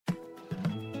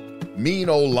Mean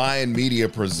Old Lion Media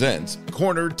presents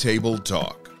Corner Table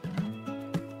Talk.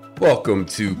 Welcome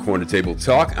to Corner Table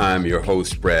Talk. I'm your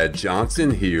host, Brad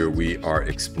Johnson. Here we are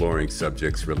exploring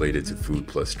subjects related to food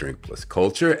plus drink plus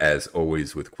culture. As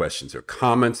always, with questions or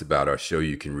comments about our show,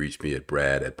 you can reach me at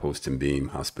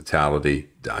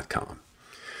brad@postandbeamhospitality.com.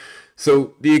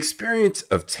 So the experience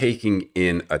of taking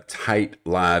in a tight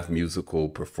live musical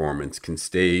performance can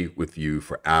stay with you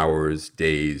for hours,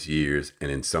 days, years,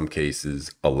 and in some cases,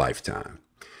 a lifetime.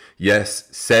 Yes,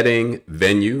 setting,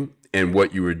 venue, and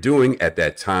what you were doing at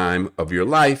that time of your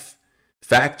life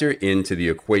factor into the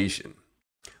equation.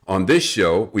 On this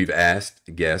show, we've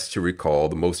asked guests to recall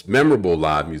the most memorable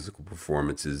live musical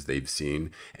performances they've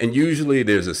seen, and usually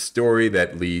there's a story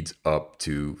that leads up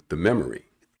to the memory.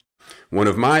 One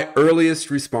of my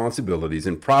earliest responsibilities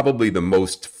and probably the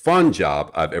most fun job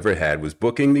I've ever had was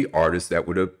booking the artists that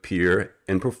would appear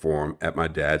and perform at my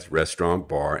dad's restaurant,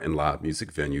 bar, and live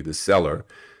music venue, The Cellar,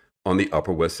 on the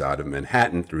Upper West Side of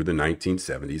Manhattan through the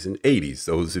 1970s and 80s.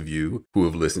 Those of you who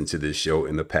have listened to this show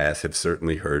in the past have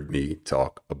certainly heard me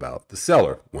talk about The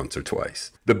Cellar once or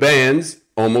twice. The bands,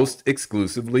 almost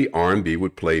exclusively R&B,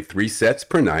 would play 3 sets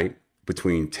per night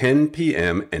between 10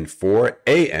 p.m. and 4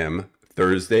 a.m.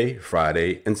 Thursday,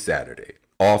 Friday, and Saturday.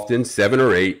 Often 7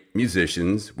 or 8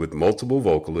 musicians with multiple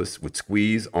vocalists would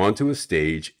squeeze onto a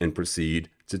stage and proceed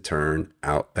to turn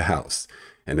out the house.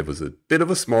 And it was a bit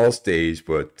of a small stage,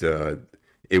 but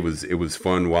it was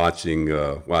fun watching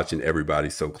everybody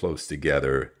so close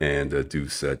together and do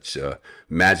such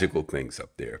magical things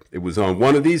up there. It was on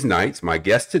one of these nights, my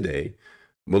guest today,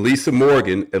 Melissa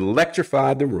Morgan,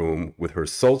 electrified the room with her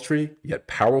sultry yet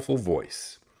powerful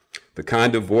voice. The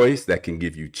kind of voice that can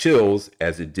give you chills,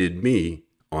 as it did me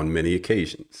on many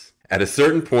occasions. At a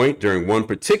certain point during one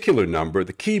particular number,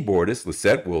 the keyboardist,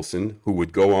 Lisette Wilson, who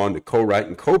would go on to co-write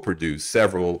and co-produce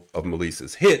several of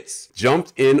Melissa's hits,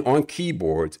 jumped in on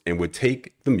keyboards and would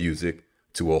take the music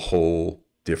to a whole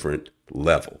different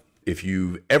level. If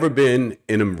you've ever been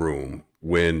in a room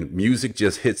when music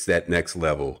just hits that next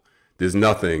level, there's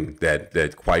nothing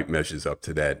that quite measures up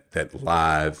to that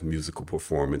live musical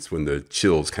performance when the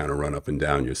chills kind of run up and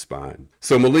down your spine.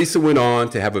 So Melissa went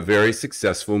on to have a very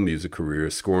successful music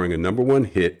career, scoring a #1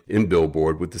 hit in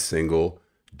Billboard with the single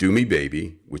Do Me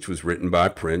Baby, which was written by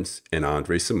Prince and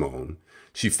Andre Simone.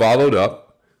 She followed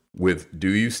up with Do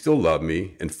You Still Love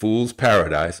Me and Fool's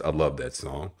Paradise, I love that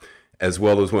song, as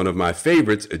well as one of my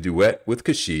favorites, a duet with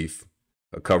Kashif,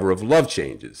 a cover of Love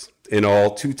Changes. In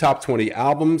all, 2 top 20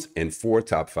 albums and 4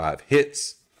 top 5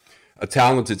 hits. A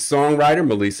talented songwriter,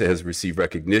 Melissa has received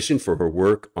recognition for her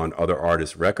work on other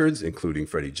artists' records, including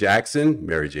Freddie Jackson,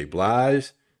 Mary J.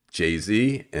 Blige,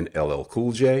 Jay-Z, and LL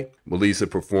Cool J. Melissa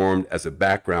performed as a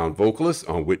background vocalist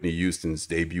on Whitney Houston's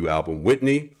debut album,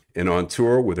 Whitney, and on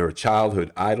tour with her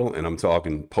childhood idol, and I'm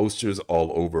talking posters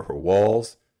all over her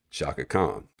walls, Chaka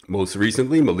Khan. Most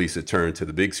recently, Melissa turned to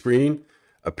the big screen,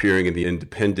 appearing in the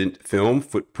independent film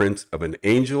Footprints of an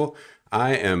Angel.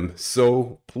 I am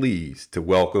so pleased to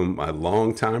welcome my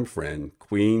longtime friend,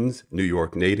 Queens, New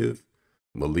York native,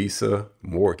 Melissa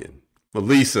Morgan.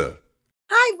 Melissa.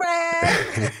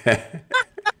 Hi, Brad.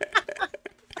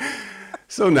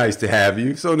 So nice to have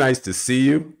you. So nice to see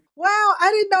you. Wow,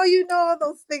 I didn't know you know all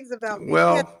those things about me.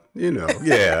 Well, you know,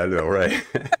 yeah, I know, right?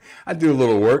 I do a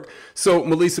little work. So,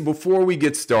 Melissa, before we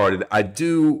get started, I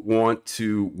do want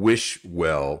to wish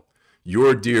well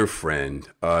your dear friend,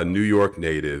 New York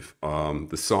native,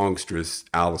 the songstress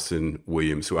Allison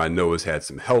Williams, who I know has had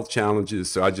some health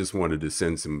challenges. So I just wanted to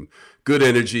send some good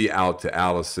energy out to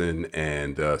Allison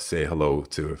and say hello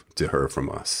to her from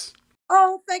us.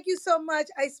 Oh, thank you so much.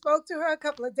 I spoke to her a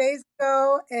couple of days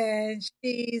ago, and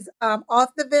she's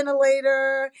off the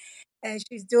ventilator, and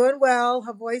she's doing well.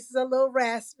 Her voice is a little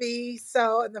raspy.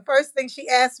 So, and the first thing she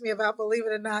asked me about, believe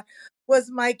it or not,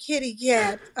 was my kitty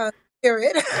cat,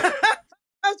 Spirit.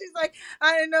 She's like,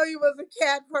 I didn't know you was a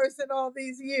cat person all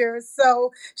these years.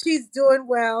 So she's doing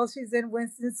well. She's in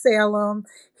Winston-Salem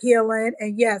healing.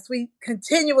 And yes, we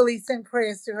continually send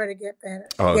prayers to her to get better.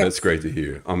 Oh, yes. That's great to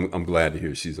hear. I'm glad to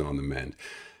hear she's on the mend.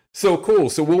 So cool.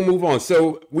 So we'll move on.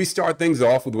 So we start things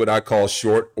off with what I call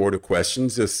short order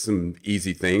questions, just some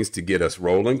easy things to get us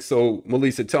rolling. So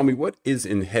Melissa, tell me, what is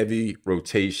in heavy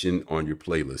rotation on your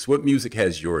playlist? What music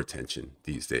has your attention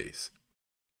these days?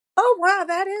 Oh, wow.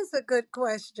 That is a good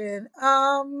question.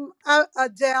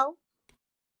 Adele.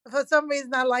 For some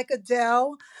reason, I like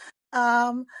Adele.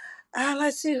 Um,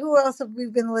 let's see, who else have we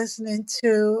been listening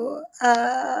to?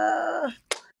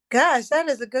 Gosh, that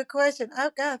is a good question.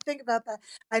 I've got to think about that.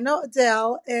 I know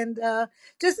Adele and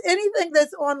just anything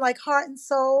that's on like Heart and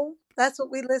Soul. That's what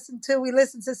we listen to. We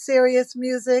listen to serious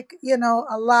music,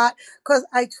 a lot because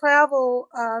I travel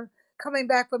coming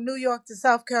back from New York to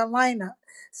South Carolina.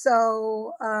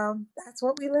 So that's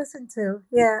what we listen to.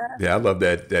 Yeah. Yeah, I love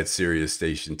that Sirius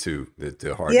station too,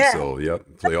 the Heart and Yeah. Soul.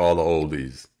 Yep, play all the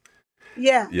oldies.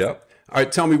 Yes. Yep. All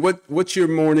right, tell me what's your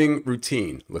morning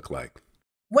routine look like?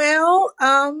 Well,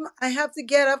 I have to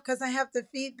get up because I have to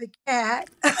feed the cat.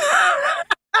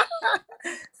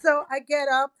 So I get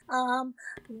up.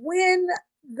 When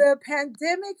the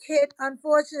pandemic hit,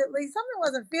 unfortunately, something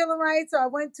wasn't feeling right. So I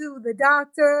went to the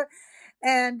doctor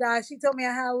and she told me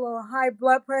I had a little high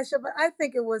blood pressure, but I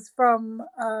think it was from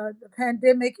the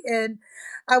pandemic. And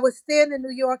I was staying in New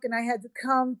York and I had to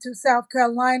come to South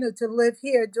Carolina to live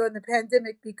here during the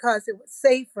pandemic because it was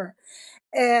safer.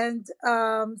 And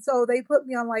so they put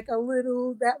me on like that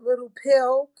little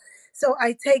pill. So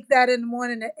I take that in the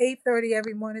morning at 8:30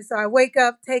 every morning. So I wake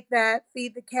up, take that,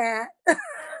 feed the cat.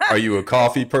 Are you a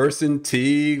coffee person,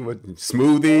 tea, what,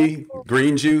 smoothie,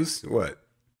 green juice, what?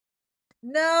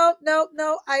 No, no,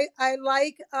 no. I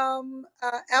like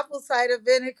apple cider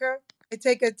vinegar. I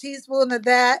take a teaspoon of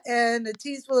that and a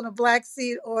teaspoon of black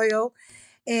seed oil.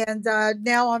 And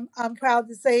now I'm proud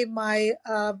to say my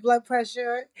blood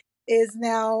pressure is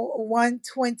now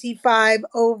 125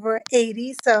 over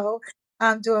 80. So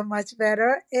I'm doing much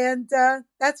better. And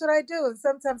that's what I do. And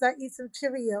sometimes I eat some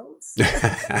Cheerios.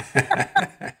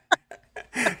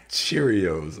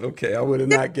 Cheerios. Okay, I would have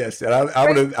not guessed that. I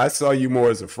would have. I saw you more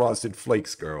as a Frosted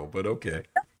Flakes girl, but okay.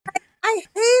 I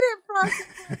hated Frosted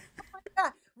Flakes. Oh my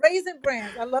God. Raisin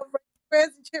Brands. I love Raisin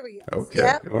Brands and Cheerios. Okay.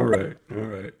 Yeah. All right. All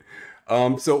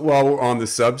right. So while we're on the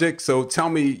subject, so tell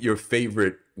me your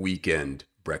favorite weekend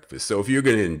breakfast. So if you're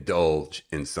going to indulge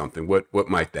in something, what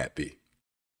might that be?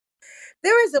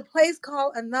 There is a place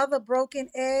called Another Broken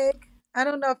Egg. I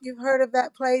don't know if you've heard of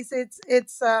that place.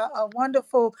 It's a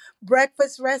wonderful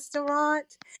breakfast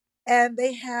restaurant, and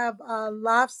they have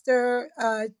lobster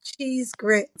cheese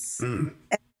grits. Mm.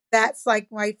 That's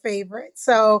like my favorite.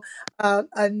 So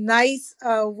a nice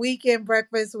weekend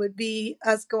breakfast would be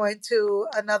us going to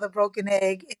Another Broken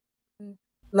Egg and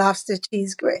lobster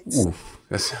cheese grits. Ooh,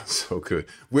 that sounds so good.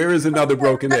 Where is Another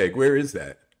Broken Egg? Where is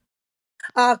that?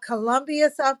 Columbia,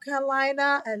 South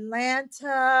Carolina,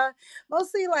 Atlanta,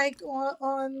 mostly like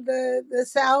on the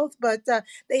South, but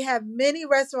they have many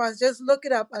restaurants. Just look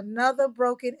it up. Another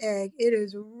Broken Egg. It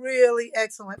is really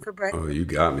excellent for Oh, breakfast. you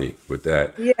got me with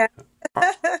that. Yeah.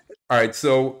 All right.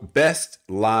 So, best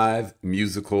live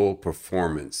musical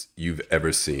performance you've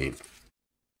ever seen?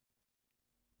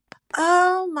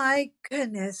 Oh my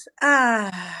goodness.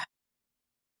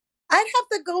 I'd have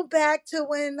to go back to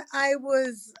when I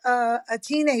was a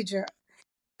teenager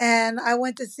and I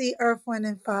went to see Earth, Wind,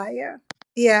 and Fire.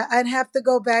 Yeah, I'd have to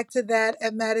go back to that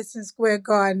at Madison Square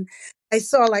Garden. I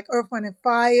saw like Earth, Wind, and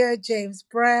Fire, James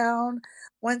Brown.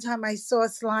 One time I saw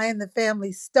Sly and the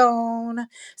Family Stone.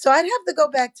 So I'd have to go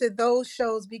back to those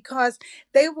shows because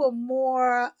they were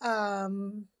more, uh,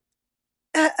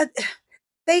 uh,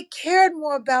 they cared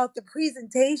more about the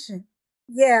presentation.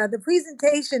 Yeah, the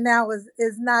presentation now is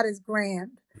not as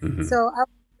grand. Hmm. So I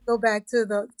go back to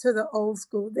the old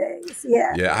school days.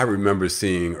 Yeah. Yeah, I remember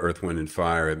seeing Earth, Wind, and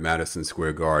Fire at Madison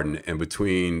Square Garden, and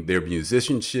between their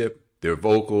musicianship, their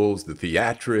vocals, the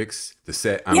theatrics, the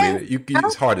set, I Yeah. mean,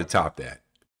 it's hard to top that.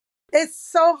 It's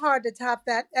so hard to top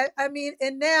that. I mean,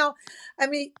 and now, I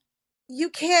mean, you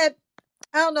can't,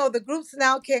 I don't know, the groups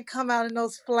now can't come out in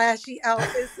those flashy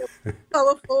outfits, so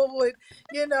colorful with,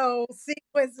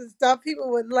 sequins and stuff. People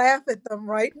would laugh at them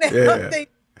right now. Yeah. They,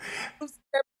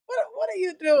 what are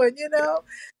you doing,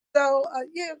 So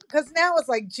yeah, because now it's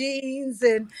like jeans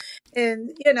and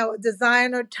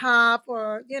designer top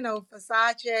or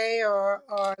Versace or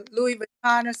Louis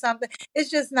Vuitton or something. It's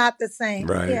just not the same.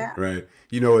 Right, Yeah. right.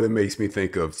 You know what it makes me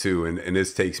think of too, and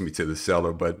this takes me to the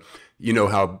cellar, but you know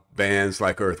how bands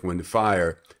like Earth, Wind, and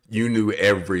Fire, you knew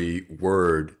every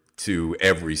word to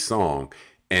every song.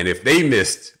 And if they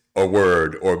missed a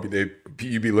word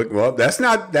you'd be looking, well,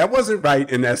 that wasn't right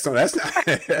in that song. That's not,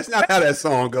 that's not how that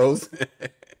song goes.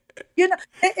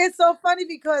 It's so funny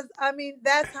because I mean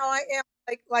that's how I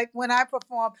am. Like when I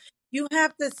perform, you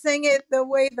have to sing it the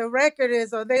way the record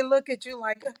is, or they look at you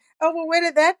like, oh well, where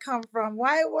did that come from?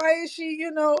 Why is she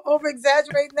over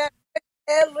exaggerating that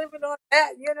and living on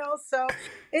that? So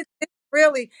it's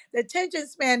really the attention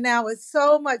span now is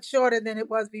so much shorter than it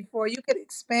was before. You could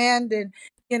expand and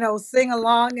sing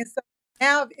along and stuff.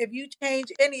 Now, if you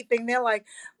change anything, they're like,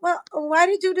 well, why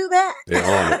did you do They're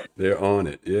on that? it. They're on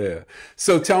it. Yeah.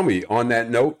 So tell me, on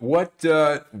that note,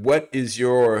 what is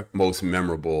your most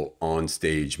memorable on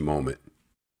stage moment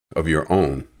of your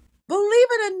own? Believe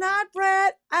it or not,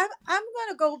 Brad, I'm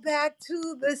gonna go back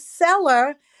to the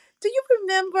cellar. Do you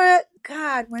remember,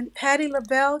 God, when Patti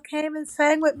LaBelle came and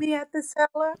sang with me at the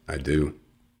cellar? I do.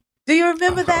 Do you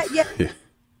remember Oh, that? Yeah, yeah.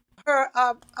 her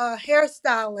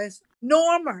hairstylist,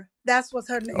 Norma. That's what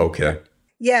her name. Okay.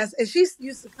 Yes, and she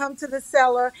used to come to the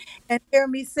cellar and hear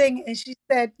me sing. And she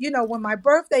said, when my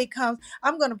birthday comes,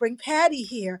 I'm going to bring Patty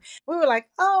here. We were like,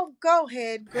 oh, go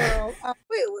ahead, girl.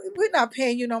 We're not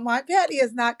paying you no mind. Patty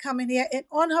is not coming here. And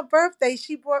on her birthday,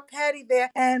 she brought Patty there,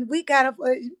 and we got up.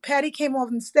 Patty came off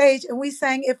the stage, and we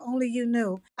sang "If Only You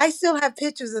Knew." I still have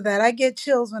pictures of that. I get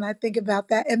chills when I think about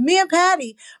that. And me and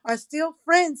Patty are still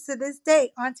friends to this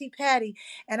day, Auntie Patty.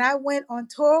 And I went on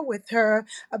tour with her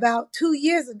about 2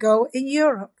 years ago in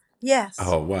Europe. Yes.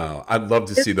 Oh, wow. I'd love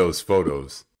to see those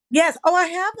photos. Yes. Oh, I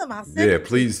have them. I'll send Yeah, them to you.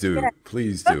 please do. Yeah.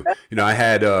 Please do. I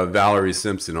had Valerie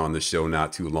Simpson on the show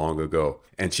not too long ago,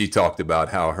 and she talked about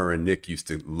how her and Nick used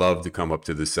to love to come up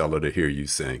to the cellar to hear you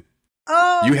sing. You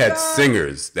Oh, had God.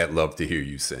 singers that loved to hear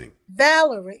you sing.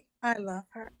 Valerie. I love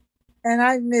her. And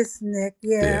I miss Nick.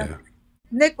 Yeah. Yeah.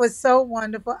 Nick was so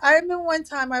wonderful. I remember one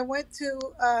time I went to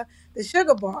the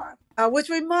Sugar Bar, which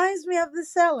reminds me of the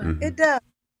cellar. Hmm. It does.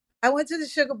 I went to the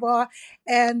Sugar Bar,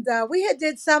 and we had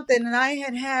did something, and I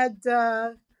had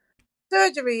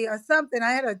surgery or something.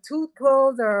 I had a tooth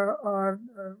pulled or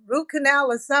a root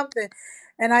canal or something.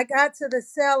 And I got to the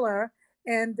cellar,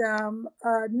 and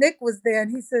Nick was there, and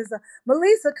he says,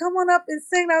 Melissa, come on up and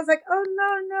sing. And I was like, oh,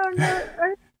 no, no,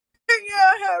 no. Yeah,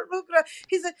 I have a root canal.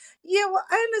 He said, yeah, well,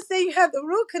 I understand you have the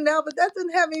root canal, but that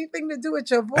doesn't have anything to do with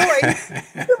your voice.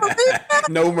 You believe that?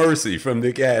 No Mercy from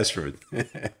Nick Ashford.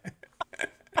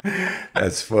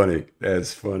 That's funny.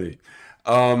 That's funny.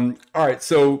 All right.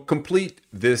 So complete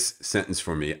this sentence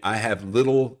for me. I have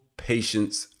little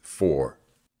patience for.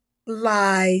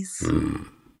 Lies. Hmm.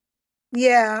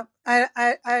 Yeah,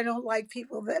 I don't like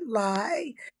people that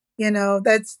lie.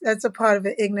 That's a part of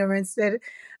the ignorance that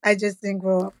I just didn't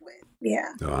grow up with.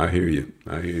 Yeah. No, I hear you.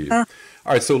 I hear you. Uh,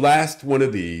 All right. So last one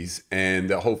of these,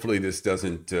 and hopefully this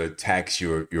doesn't tax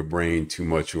your brain too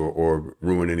much or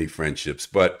ruin any friendships.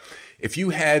 But if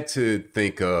you had to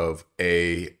think of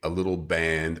a little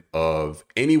band of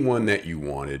anyone that you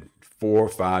wanted, four,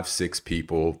 five, six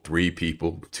people, three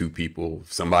people, two people,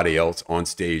 somebody else on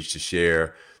stage to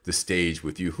share the stage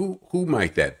with you, who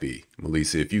might that be,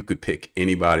 Melissa? If you could pick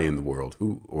anybody in the world,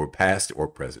 who, or past or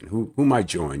present, who might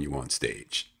join you on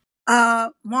stage?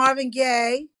 Marvin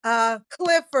Gaye,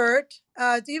 Clifford.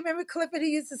 Do you remember Clifford? He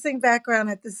used to sing background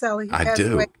at the cellar. He I passed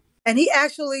away. do. And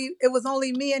it was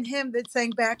only me and him that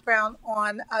sang background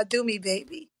on Do Me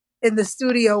Baby in the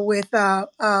studio with Paul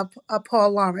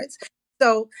Lawrence.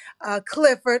 So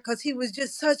Clifford, because he was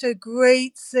just such a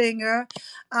great singer.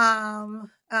 I'm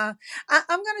going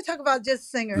to talk about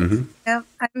just singers. Hmm.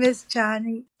 I miss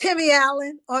Johnny. Timmy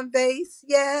Allen on bass.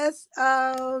 Yes.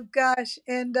 Oh, gosh.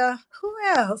 And who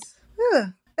else?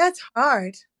 That's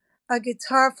hard. A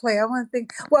guitar player. I want to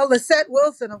think. Well, Lisette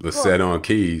Wilson, of Lisette course. on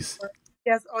keys.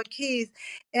 Yes, on keys.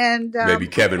 And Maybe I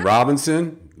Kevin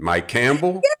Robinson, Mike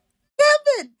Campbell,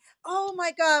 Kevin. Oh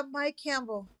my God, Mike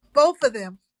Campbell. Both of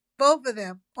them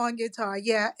on guitar.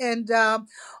 Yeah, and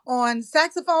on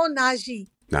saxophone, Najee.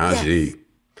 Yes, Najee.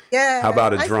 How yes.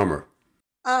 about a drummer?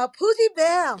 Pootie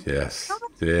Bell. Yes. How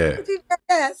about Yeah. Pootie Bell?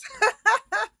 Yes.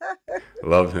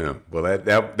 Love him. Well,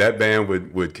 that band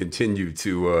would continue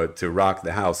to rock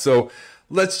the house. So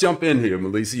let's jump in here,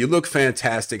 Melissa. You look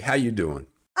fantastic. How you doing?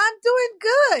 I'm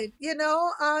doing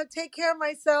good. Take care of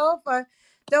myself.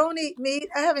 Don't eat meat.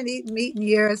 I haven't eaten meat in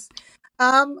years.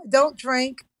 Don't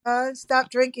drink.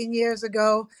 Stopped drinking years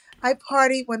ago. I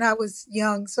partied when I was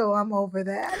young, so I'm over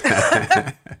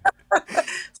that.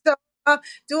 So,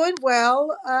 doing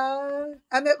well.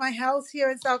 I'm at my house here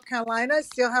in South Carolina. I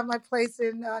still have my place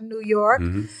in New York,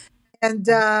 Hmm.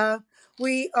 and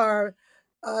we are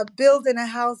building a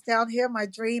house down here, my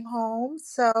dream home.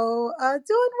 So, doing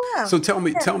So well.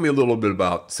 Yeah. tell me a little bit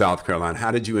about South Carolina.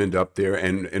 How did you end up there,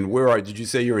 and did you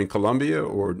say you're in Columbia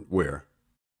or where?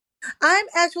 I'm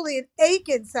actually in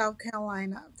Aiken, South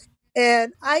Carolina.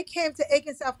 And I came to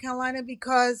Aiken, South Carolina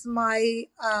because my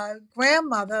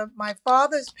grandmother, my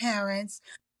father's parents,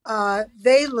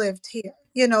 they lived here.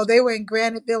 They were in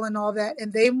Graniteville and all that.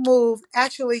 And they moved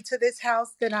actually to this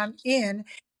house that I'm in.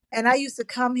 And I used to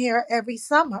come here every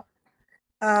summer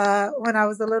when I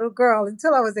was a little girl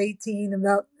until I was 18,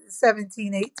 about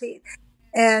 17, 18.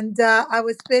 And I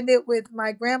would spend it with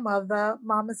my grandmother,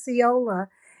 Mama Ciola.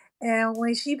 And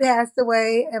when she passed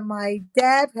away and my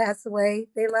dad passed away,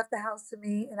 they left the house to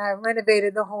me and I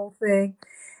renovated the whole thing.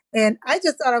 And I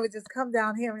just thought I would just come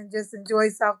down here and just enjoy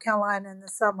South Carolina in the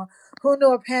summer. Who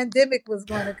knew a pandemic was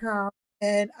going to come?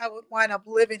 And I would wind up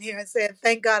living here and saying,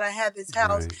 thank God I had this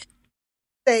house Right.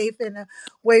 safe and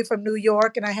away from New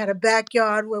York. And I had a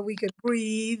backyard where we could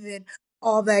breathe and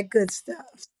all that good stuff.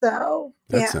 So,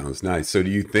 That yeah. sounds nice. So, do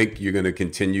you think you're going to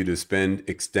continue to spend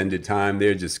extended time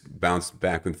there, just bounce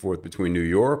back and forth between New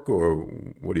York, or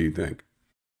what do you think?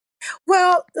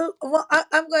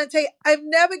 I'm going to tell you, I've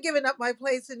never given up my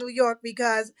place in New York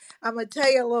because I'm going to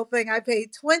tell you a little thing. I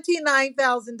paid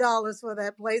 $29,000 for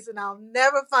that place, and I'll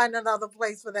never find another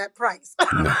place for that price.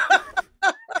 No.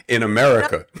 In not,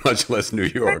 America, much less New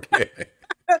York.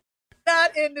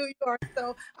 not in New York.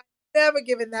 So I've never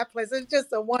given that place. It's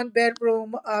just a one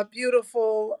bedroom,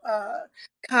 beautiful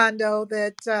condo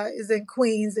that is in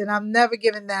Queens, and I'm never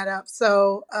giving that up.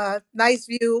 So nice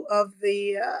view of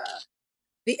the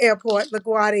airport,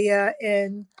 LaGuardia,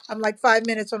 and I'm like 5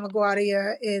 minutes from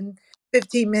LaGuardia and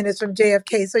 15 minutes from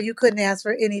JFK. So you couldn't ask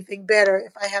for anything better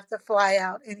if I have to fly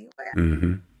out anywhere.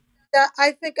 Hmm.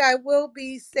 I think I will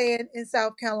be staying in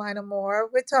South Carolina more.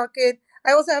 We're talking.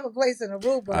 I also have a place in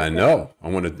Aruba, I know. I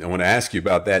want to ask you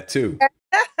about that too.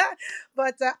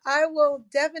 but I will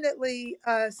definitely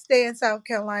stay in South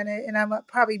Carolina, and I'm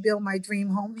probably build my dream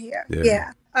home here.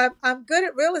 Yeah. Yeah, I'm good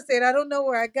at real estate. I don't know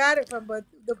where I got it from, but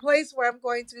the place where I'm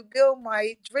going to build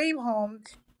my dream home,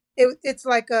 it's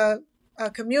like a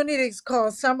community. It's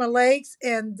called Summer Lakes,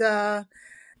 and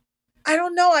I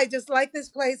don't know. I just like this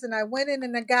place, and I went in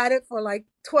and I got it for like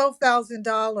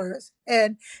 $12,000,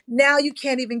 and now you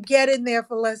can't even get in there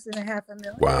for less than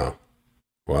 $500,000. Wow.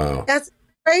 Wow. That's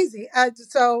crazy. I've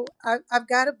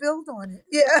got to build on it.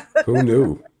 Yeah. Who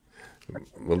knew?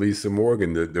 Melissa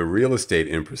Morgan, the real estate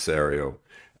impresario.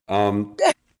 Um,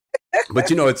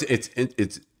 but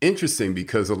it's interesting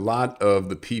because a lot of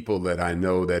the people that I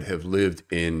know that have lived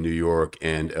in New York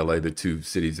and LA, the two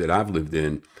cities that I've lived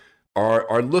in,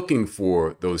 are looking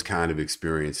for those kind of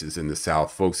experiences in the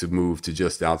South. Folks have moved to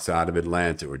just outside of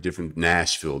Atlanta or different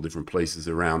Nashville, different places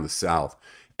around the South,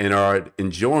 and are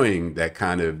enjoying that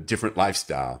kind of different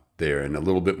lifestyle there and a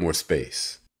little bit more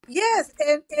space. Yes,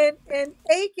 and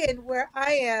Aiken, where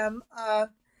I am,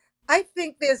 I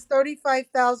think there's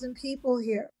 35,000 people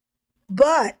here.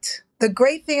 But the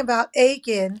great thing about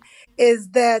Aiken is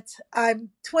that I'm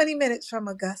 20 minutes from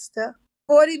Augusta,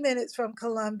 40 minutes from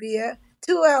Columbia,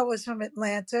 2 hours from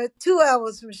Atlanta, 2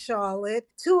 hours from Charlotte,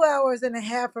 2 hours and a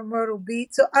half from Myrtle Beach.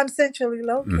 So I'm centrally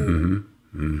located. Hmm.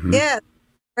 Hmm. Yeah,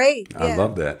 great. I Yeah,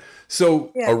 love that.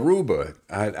 So yeah. Aruba,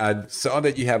 I saw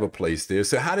that you have a place there.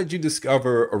 So how did you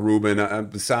discover Aruba?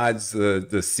 And besides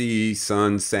the sea,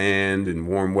 sun, sand, and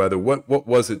warm weather, what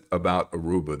was it about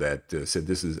Aruba that said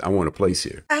this is I want a place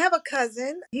here? I have a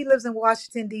cousin. He lives in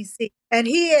Washington, D.C. And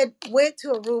he had went to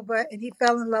Aruba and he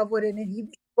fell in love with it and he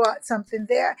bought something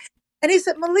there. And he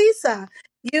said, Melissa,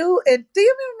 do you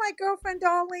remember my girlfriend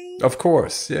Darlene? Of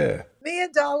course, yeah. Me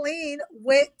and Darlene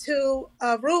went to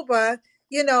Aruba,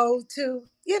 to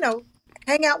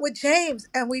hang out with James,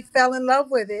 and we fell in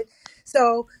love with it.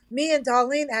 So me and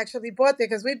Darlene actually bought there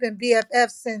because we've been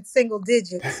BFFs since single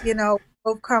digits.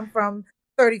 Both come from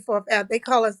 34th Ave. They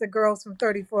call us the girls from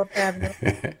 34th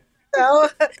Avenue. So,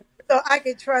 so I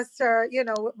could trust her,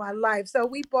 with my life. So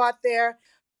we bought there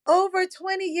over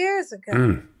 20 years ago.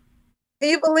 Mm. Can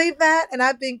you believe that? And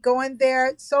I've been going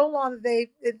there so long that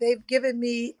they've given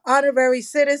me honorary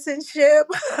citizenship.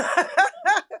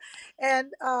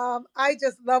 And I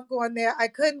just love going there. I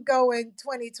couldn't go in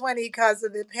 2020 because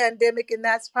of the pandemic, and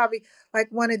that's probably like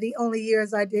one of the only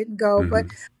years I didn't go. But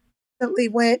Hmm. recently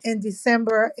went in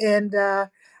December, and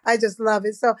I just love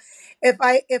it. So if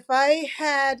I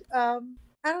had I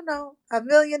don't know, $1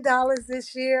 million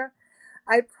this year,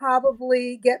 I'd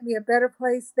probably get me a better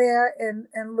place there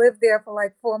and live there for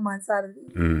like 4 months out of the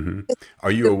year. Hmm.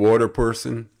 Are you a water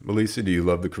person, Melissa? Do you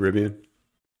love the Caribbean?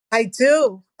 I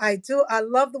do. I do. I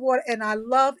love the water and I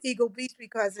love Eagle Beach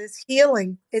because it's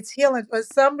healing. It's healing. For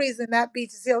some reason, that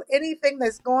beach is healing. Anything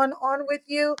that's going on with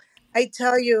you, I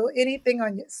tell you, anything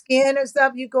on your skin or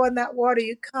stuff, you go in that water,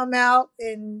 you come out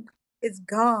and it's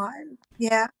gone.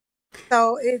 Yeah.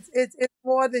 So it's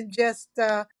more than just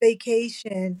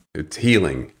vacation. It's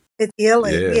healing. It's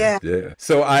healing. Yeah, Yeah. yeah.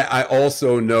 So I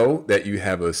also know that you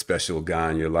have a special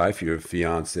guy in your life, your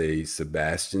fiance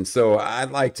Sebastian. So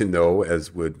I'd like to know,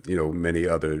 as would many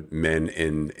other men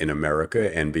in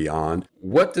America and beyond,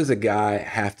 what does a guy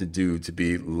have to do to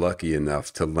be lucky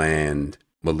enough to land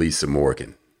Melissa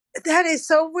Morgan? That is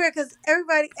so weird because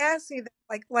everybody asks me that,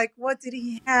 like, what did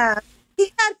he have?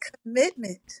 He had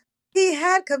commitment. He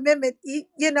had commitment. He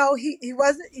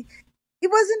wasn't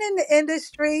in the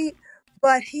industry,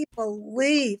 but he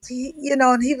believed,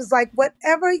 and he was like,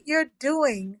 whatever you're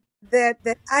doing that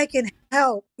I can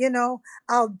help,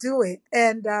 I'll do it.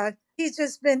 And he's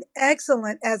just been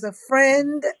excellent as a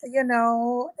friend,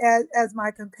 as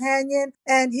my companion.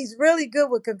 And he's really good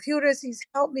with computers. He's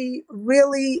helped me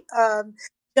really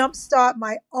jumpstart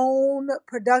my own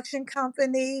production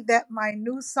company that my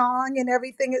new song and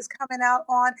everything is coming out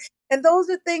on. And those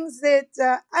are things that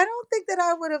I don't think that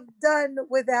I would have done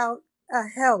without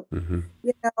help. Mm-hmm.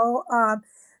 You know,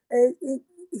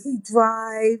 he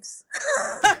drives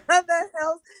the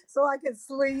helps so I can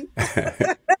sleep.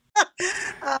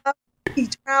 uh, he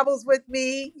travels with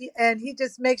me, and he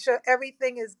just makes sure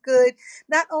everything is good,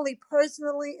 not only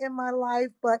personally in my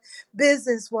life, but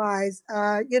business wise.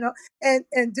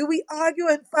 And do we argue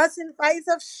and fuss and fight?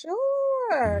 Of sure,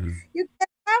 Mm-hmm. you can't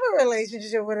have a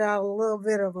relationship without a little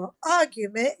bit of an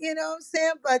argument. You know what I'm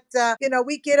saying? But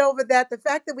we get over that. The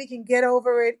fact that we can get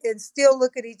over it and still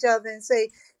look at each other and say,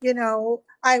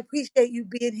 I appreciate you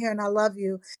being here and I love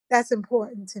you. That's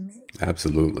important to me.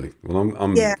 Absolutely. Well,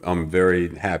 I'm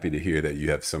very happy to hear that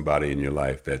you have somebody in your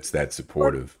life that's that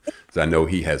supportive, because I know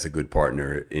he has a good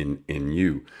partner in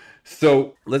you.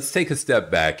 So let's take a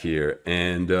step back here,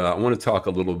 and I want to talk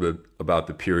a little bit about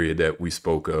the period that we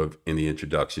spoke of in the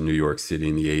introduction, New York City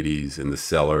in the 80s and the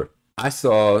Cellar. I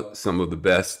saw some of the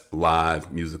best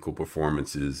live musical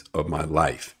performances of my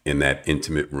life in that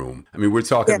intimate room. I mean, we're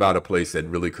talking about a place that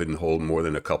really couldn't hold more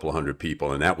than a couple hundred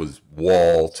people, and that was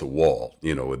wall to wall,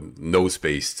 with no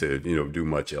space to, do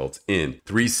much else in.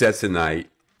 3 sets a night,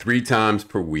 3 times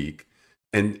per week.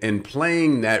 And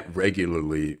playing that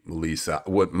regularly, Melissa,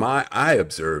 I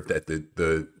observed that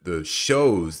the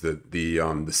shows,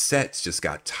 the sets just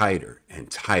got tighter and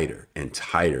tighter and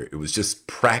tighter. It was just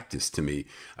practice to me.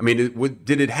 I mean,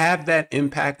 did it have that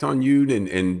impact on you?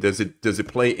 And does it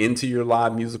play into your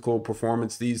live musical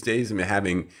performance these days? I mean,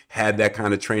 having had that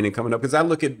kind of training coming up, because I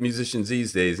look at musicians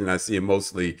these days and I see them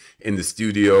mostly in the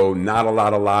studio, not a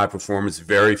lot of live performance,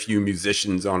 very few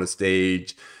musicians on a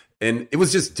stage. And it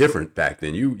was just different back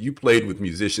then. You played with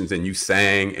musicians and you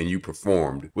sang and you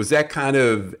performed. Was that kind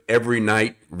of every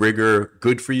night rigor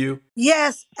good for you?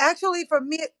 Yes, actually, for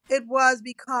me, it was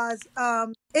because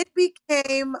it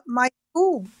became my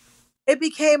school. It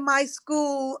became my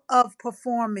school of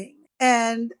performing.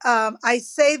 And I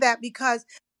say that because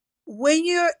when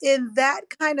you're in that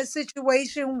kind of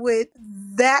situation with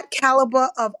that caliber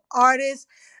of artists,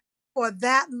 for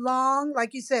that long,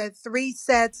 like you said, 3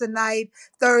 sets a night,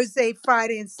 Thursday,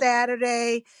 Friday, and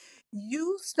Saturday,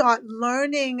 you start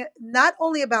learning not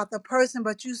only about the person,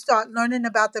 but you start learning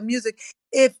about the music.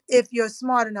 If you're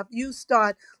smart enough, you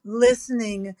start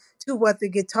listening to what the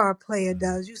guitar player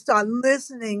does. You start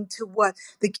listening to what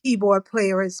the keyboard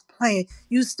player is playing.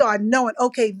 You start knowing,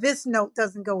 okay, this note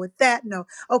doesn't go with that note.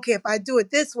 Okay, if I do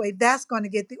it this way, that's going to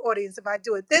get the audience. If I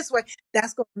do it this way,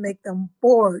 that's going to make them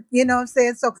bored. You know what I'm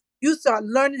saying? So you start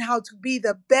learning how to be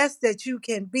the best that you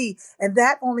can be. And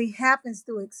that only happens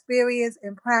through experience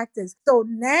and practice. So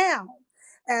now,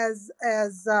 as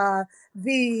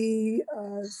the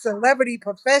celebrity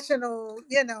professional,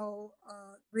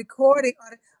 recording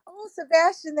on it. Oh,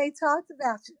 Sebastian, they talked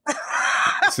about you.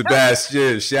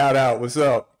 Sebastian, shout out. What's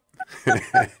up?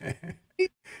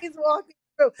 He's walking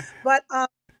through. But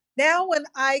now when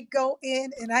I go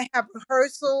in and I have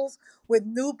rehearsals with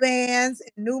new bands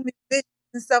and new musicians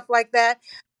and stuff like that,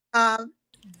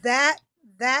 that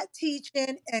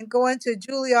teaching and going to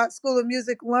Juilliard School of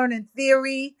Music, learning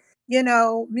theory,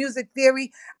 music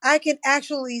theory, I can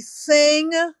actually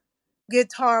sing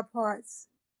guitar parts.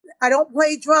 I don't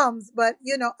play drums, but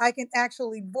I can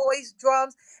actually voice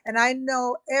drums, and I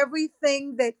know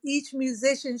everything that each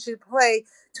musician should play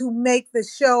to make the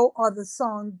show or the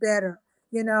song better.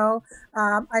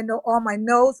 I know all my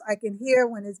notes. I can hear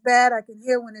when it's bad. I can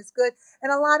hear when it's good. And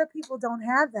a lot of people don't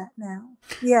have that now.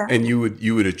 Yeah. And you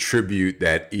would attribute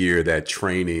that ear, that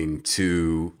training,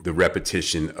 to the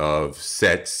repetition of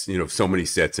sets, so many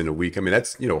sets in a week. I mean,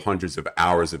 that's, hundreds of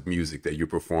hours of music that you're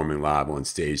performing live on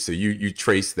stage. So you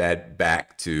trace that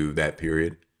back to that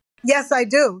period? Yes, I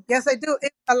do. Yes, I do.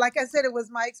 Like I said, it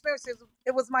was my experience.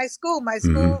 It was my school,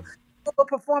 school of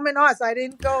performing arts. I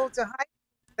didn't go to high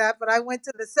that, but I went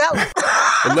to the Cellar.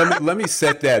 let me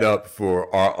set that up for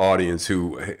our audience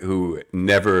who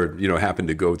never happened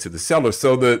to go to the Cellar.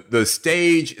 So the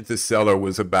stage at the Cellar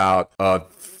was about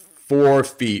 4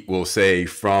 feet, we'll say,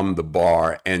 from the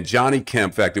bar. And Johnny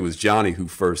Kemp, in fact, it was Johnny who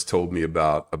first told me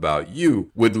about you,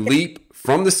 would leap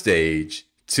from the stage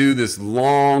to this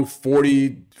long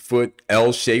 40-foot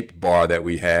L-shaped bar that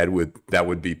we had that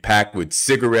would be packed with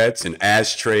cigarettes and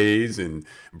ashtrays and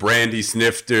brandy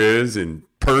snifters and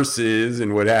purses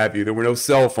and what have you. There were no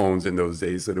cell phones in those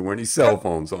days, so there weren't any cell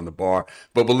phones on the bar.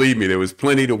 But believe me, there was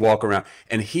plenty to walk around.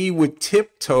 And he would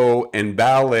tiptoe and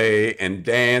ballet and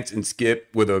dance and skip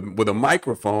with a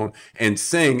microphone and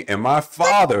sing. And my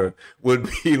father would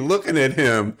be looking at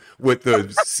him with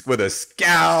a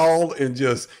scowl and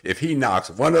just, if he knocks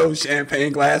one of those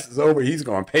champagne glasses over, he's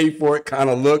going to pay for it kind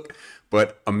of look.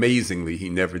 But amazingly, he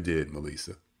never did,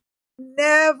 Melissa.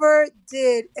 Never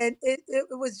did. And it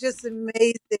was just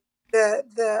amazing.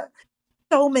 The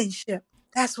showmanship.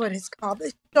 That's what it's called.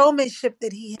 The showmanship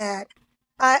that he had.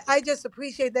 I just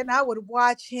appreciate that. And I would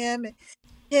watch him and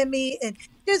Timmy and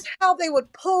just how they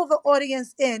would pull the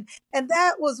audience in. And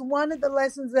that was one of the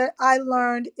lessons that I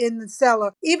learned in the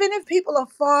cellar. Even if people are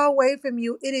far away from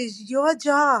you, it is your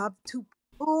job to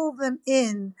pull them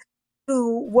in to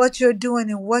what you're doing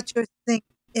and what you're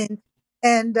thinking.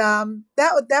 And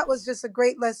that was just a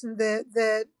great lesson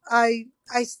that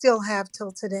I still have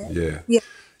till today. Yeah. Yeah.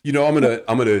 You know, I'm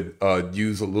gonna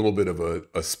use a little bit of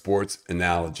a sports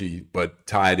analogy, but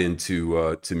tied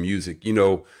into to music. You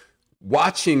know,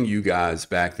 watching you guys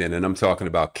back then, and I'm talking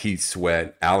about Keith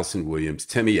Sweat, Allison Williams,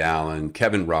 Timmy Allen,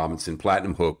 Kevin Robinson,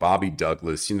 Platinum Hook, Bobby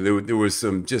Douglas. You know, there was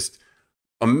some just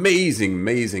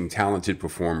amazing, talented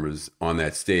performers on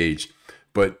that stage,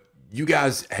 but you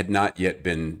guys had not yet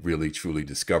been really truly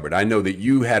discovered. I know that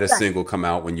you had a single come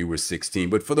out when you were 16,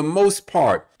 but for the most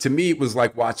part, to me, it was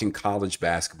like watching college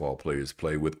basketball players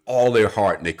play with all their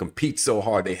heart, and they compete so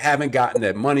hard. They haven't gotten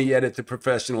that money yet at the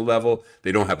professional level.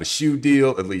 They don't have a shoe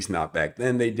deal, at least not back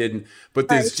then they didn't. But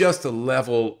there's just a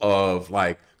level of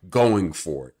like going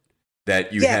for it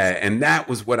that you had. And that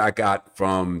was what I got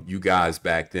from you guys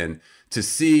back then. To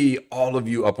see all of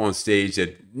you up on stage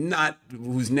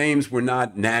whose names were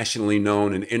not nationally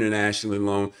known and internationally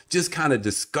known, just kind of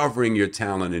discovering your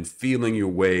talent and feeling your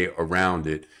way around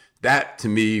it. That to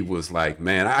me was like,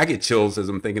 man, I get chills as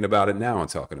I'm thinking about it now and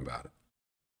talking about it.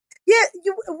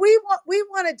 Yeah, we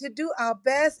wanted to do our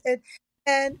best,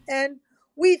 and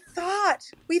we thought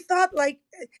like,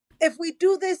 if we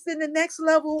do this in the next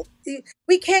level,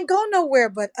 we can't go nowhere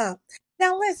but up.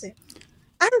 Now listen.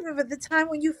 I remember the time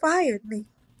when you fired me.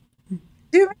 Do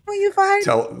you remember when you fired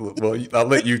me? Well, I'll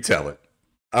let you tell it.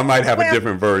 I might have a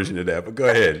different version of that, but go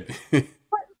ahead.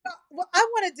 Well,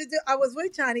 I was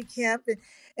with Johnny Kemp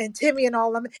and Timmy and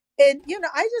all of them. And, you know,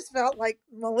 I just felt like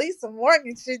Melissa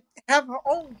Morgan should have her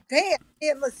own band. Me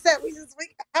and Lisette, we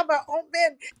have our own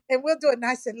band and we'll do it. And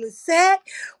I said, Lisette,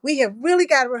 we have really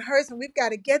got to rehearse and we've got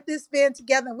to get this band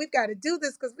together and we've got to do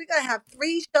this because we got to have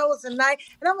 3 shows a night.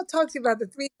 And I'm going to talk to you about the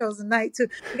 3 shows a night too.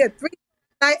 We got 3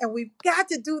 night and we've got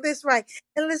to do this right.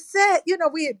 And Lisette, you know,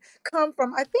 we had come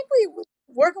from, I think we were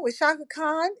working with Shaka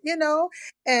Khan, you know,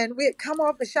 and we had come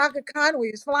off of Shaka Khan.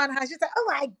 We was flying high. She said, oh,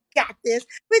 I got this.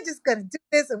 We're just going to do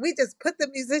this. And we just put the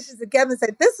musicians together and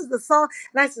said, this is the song.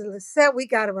 And I said, Lisette, we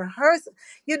got to rehearse.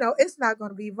 You know, it's not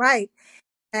going to be right.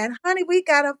 And honey, we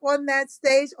got up on that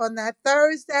stage on that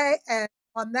Thursday, and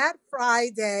on that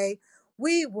Friday,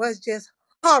 we was just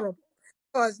horrible.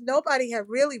 Because nobody had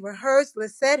really rehearsed.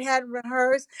 Lisette hadn't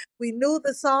rehearsed. We knew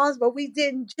the songs, but we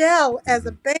didn't gel as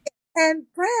a band. And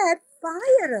Brad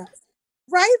fired us,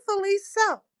 rightfully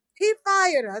so. He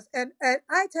fired us. And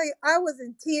I tell you, I was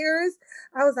in tears.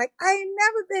 I was like, I ain't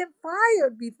never been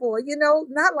fired before, you know,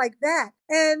 not like that.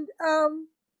 And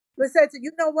Lisette said,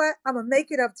 you know what? I'm going to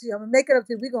make it up to you. I'm going to make it up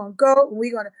to you. We're going to go and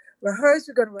we're going to rehearse.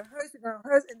 We're going to rehearse. We're going to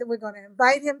rehearse. And then we're going to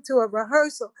invite him to a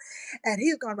rehearsal. And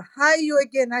he's going to hire you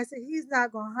again. And I said, he's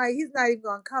not going to hire. He's not even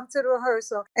going to come to the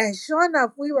rehearsal. And sure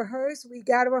enough, we rehearsed. We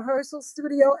got a rehearsal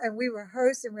studio and we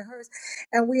rehearsed and rehearsed.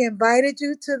 And we invited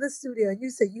you to the studio. And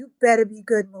you said, you better be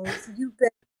good, Melissa. You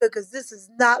better be good because this is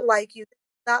not like you. This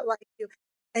is not like you.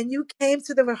 And you came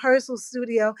to the rehearsal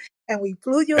studio and we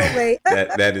flew you away.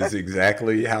 that is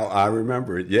exactly how I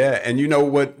remember it. Yeah. And you know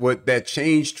what that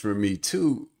changed for me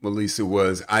too, Melissa,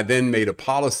 was I then made a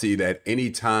policy that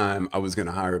anytime I was going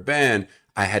to hire a band,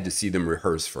 I had to see them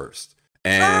rehearse first.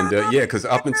 And yeah, because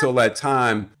up until that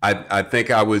time, I think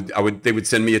they would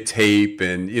send me a tape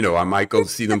and, you know, I might go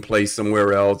see them play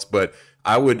somewhere else, but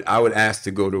I would ask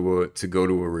to go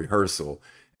to a rehearsal.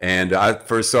 And I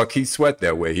first saw Keith Sweat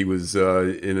that way. He was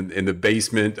in the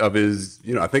basement of his,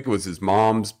 you know, I think it was his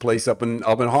mom's place up in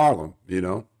Harlem, you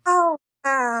know. Oh,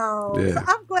 wow. Yeah. So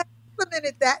I'm glad I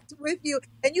implemented that with you.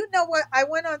 And you know what? I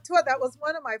went on tour. That was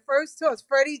one of my first tours.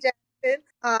 Freddie Jackson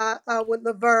with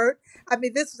Levert. I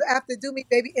mean, this was after Do Me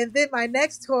Baby. And then my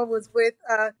next tour was with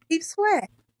Keith Sweat.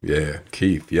 Yeah,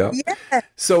 Keith. Yep. Yeah.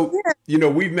 So, you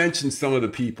know, we've mentioned some of the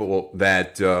people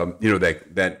that, you know,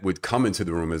 that would come into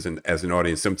the room as an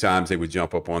audience. Sometimes they would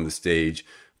jump up on the stage,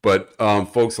 But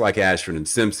folks like Ashford and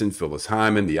Simpson, Phyllis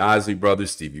Hyman, the Isley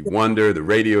Brothers, Stevie Wonder, the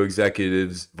radio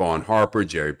executives, Vaughn Harper,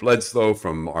 Jerry Bledsoe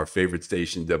from our favorite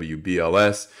station,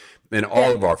 WBLS, and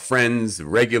all of our friends, the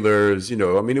regulars, you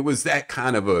know, I mean, it was that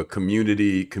kind of a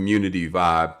community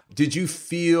vibe. Did you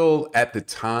feel at the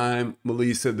time,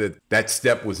 Melissa, that that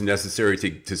step was necessary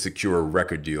to secure a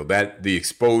record deal, that the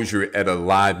exposure at a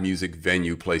live music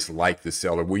venue place like the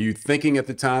Cellar? Were you thinking at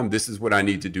the time, this is what I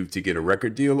need to do to get a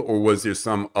record deal? Or was there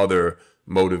some other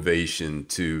motivation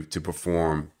to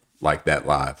perform like that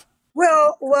live?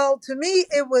 Well, to me,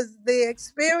 it was the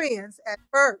experience at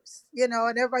first, you know,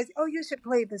 and everybody's, oh, you should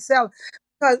play the Cellar.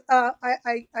 Because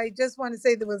I just want to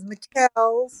say there was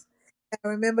McKell's. I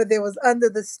remember there was Under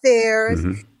the Stairs.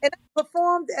 Mm-hmm. And I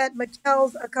performed at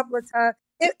McKell's a couple of times.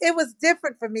 It was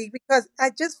different for me because I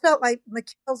just felt like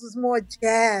McKell's was more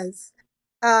jazz.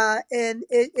 And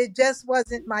it just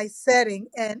wasn't my setting.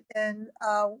 And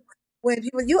when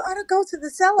people, you ought to go to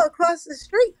the Cellar across the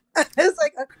street. It's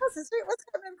like, across the street? What's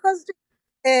happening across the street?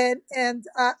 And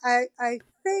I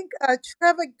think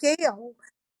Trevor Gale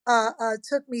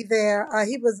took me there.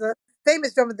 He was a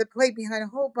famous drummer that played behind a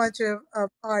whole bunch of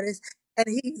artists, and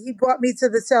he brought me to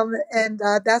the Cellar, and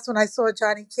that's when I saw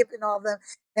Johnny Kipp and all of them,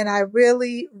 and I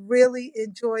really really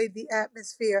enjoyed the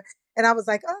atmosphere. And I was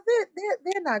like, oh,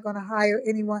 they're not going to hire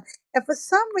anyone. And for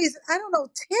some reason, I don't know,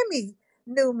 Timmy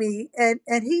knew me, and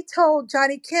he told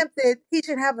Johnny Kemp that he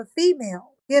should have a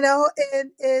female, you know,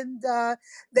 and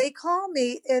they called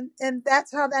me, and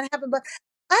that's how that happened. But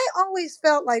I always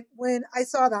felt like when I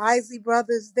saw the Isley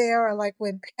Brothers there, or like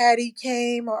when Patty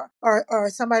came, or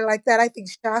somebody like that. I think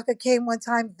Shaka came one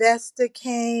time, Vesta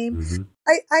came. Mm-hmm.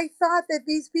 I thought that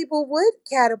these people would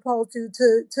catapult you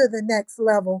to the next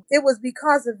level. It was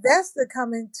because of Vesta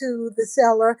coming to the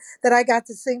Cellar that I got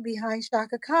to sing behind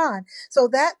Shaka Khan. So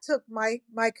that took my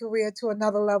career to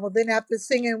another level. Then after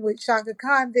singing with Shaka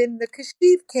Khan, then the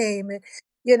Kashif came, and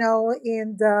you know,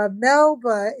 and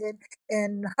Melba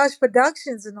and Hush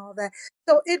Productions and all that.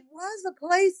 So it was a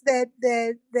place that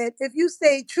if you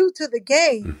stayed true to the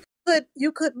game,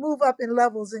 you could move up in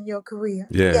levels in your career.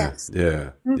 Yeah, yes.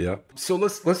 yeah, yeah. So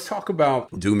let's talk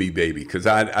about Do Me Baby, because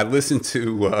I listened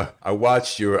to I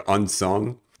watched your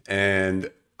Unsung,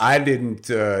 and I didn't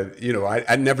you know,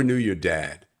 I never knew your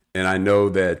dad. And I know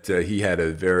that he had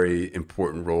a very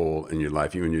important role in your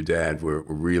life. You and your dad were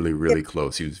really, really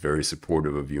close. He was very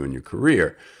supportive of you and your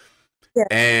career. Yeah.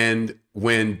 And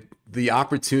when the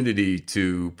opportunity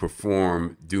to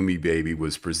perform Do Me Baby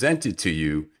was presented to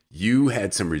you, you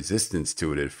had some resistance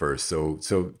to it at first. So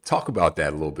talk about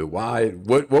that a little bit. Why?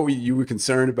 What were you were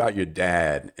concerned about your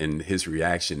dad and his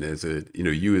reaction as a, you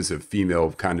know, you as a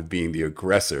female kind of being the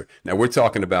aggressor. Now we're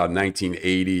talking about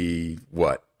 1980,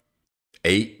 what?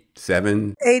 86.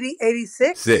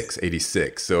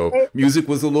 So music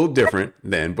was a little different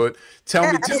then, but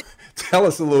tell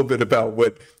us a little bit about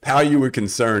how you were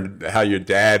concerned, how your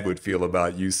dad would feel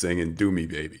about you singing Do Me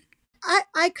Baby.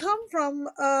 I come from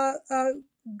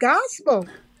gospel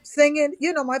singing.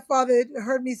 You know, my father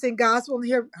heard me sing gospel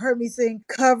and heard me sing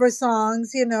cover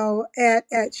songs, you know,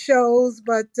 at shows.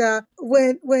 But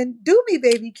when Do Me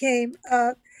Baby came,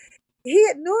 he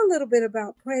had knew a little bit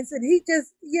about Prince, and he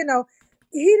just, you know,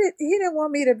 he didn't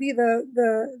want me to be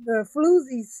the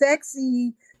floozy,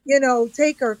 sexy, you know,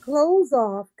 take her clothes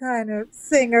off kind of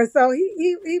singer. So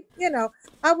he you know,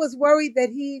 I was worried that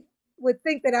he would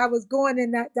think that I was going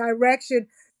in that direction,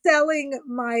 selling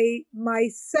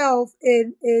myself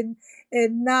and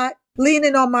not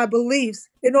leaning on my beliefs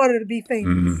in order to be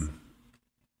famous. Mm.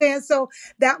 And so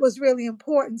that was really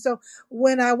important. So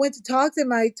when I went to talk to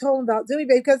him, I told him about Do Me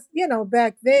Baby, because, you know,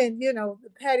 back then, you know,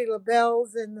 the Patti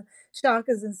LaBelle's and the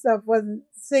Shakas and stuff wasn't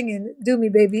singing Do Me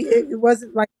Baby. It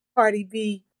wasn't like Cardi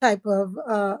B type of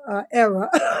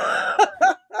era.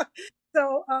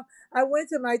 So I went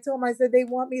to him, I told him, I said, they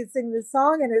want me to sing this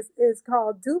song, and it's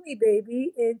called Do Me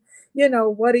Baby. And, you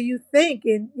know, what do you think?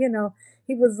 And, you know,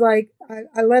 he was like,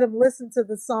 I let him listen to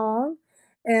the song.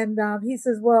 And he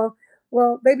says, well,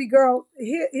 baby girl,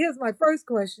 here's my first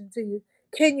question to you.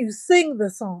 Can you sing the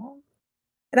song?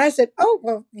 And I said, oh,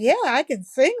 well, yeah, I can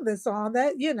sing the song.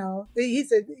 That, you know, he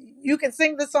said, you can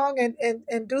sing the song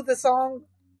and do the song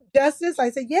justice?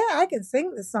 I said, yeah, I can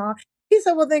sing the song. He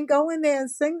said, well, then go in there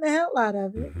and sing the hell out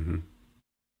of it. Mm-hmm.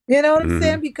 You know what I'm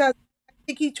saying? Because I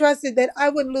think he trusted that I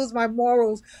wouldn't lose my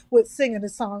morals with singing a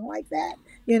song like that,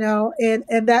 you know, and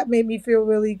that made me feel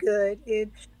really good.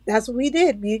 And that's what we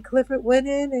did. Me and Clifford went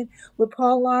in and with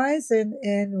Paul Lawrence,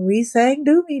 and we sang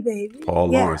Do Me Baby. Paul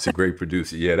Lawrence, a great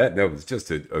producer. Yeah, that was just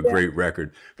a great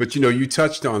record. But, you know, you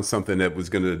touched on something that was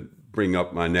going to bring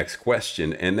up my next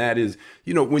question, and that is,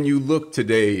 when you look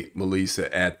today,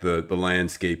 Melissa, at the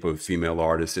landscape of female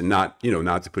artists, and not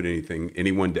to put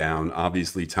anyone down.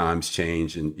 Obviously, times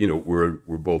change, and we're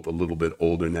both a little bit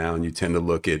older now, and you tend to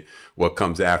look at what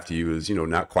comes after you as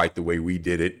not quite the way we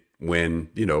did it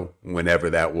whenever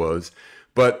that was,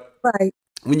 but Right.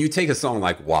 when you take a song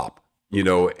like WAP,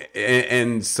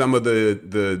 and some of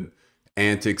the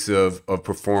antics of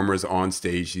performers on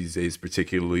stage these days,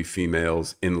 particularly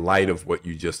females, in light of what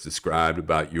you just described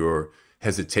about your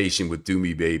hesitation with Do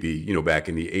Me Baby, back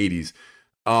in the 80s,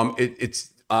 it's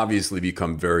obviously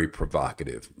become very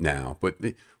provocative now. But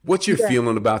what's your Yeah.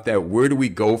 feeling about that? Where do we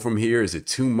go from here? Is it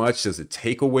too much? Does it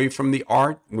take away from the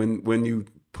art when you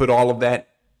put all of that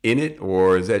in it?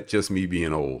 Or is that just me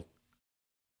being old?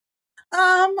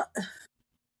 Um,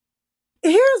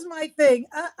 Here's my thing.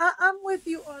 I'm with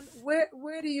you on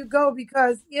where do you go,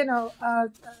 because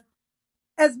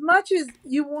as much as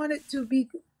you want it to be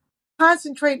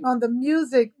concentrating on the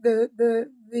music,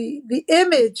 the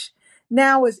image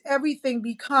now is everything,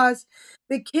 because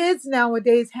the kids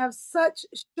nowadays have such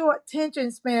short attention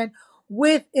span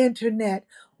with internet,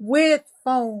 with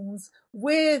phones,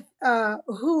 with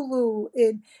Hulu,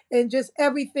 and just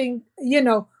everything,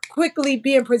 quickly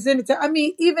being presented to. I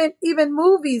mean, even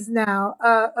movies now.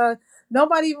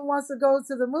 Nobody even wants to go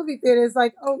to the movie theater. It's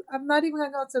like, oh, I'm not even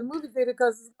gonna go to the movie theater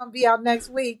because it's gonna be out next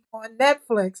week on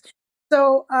Netflix.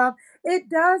 So it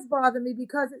does bother me,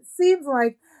 because it seems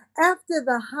like after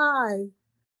the high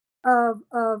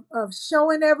of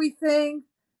showing everything,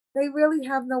 they really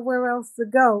have nowhere else to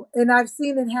go. And I've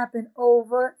seen it happen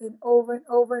over and over and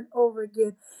over and over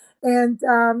again. And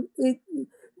it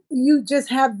you just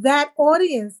have that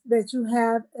audience that you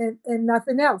have, and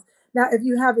nothing else. Now, if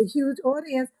you have a huge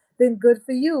audience, then good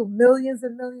for you. Millions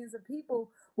and millions of people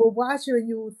will watch you, and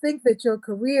you will think that your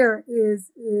career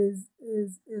is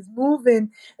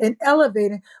moving and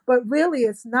elevating, but really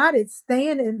it's not. It's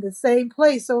staying in the same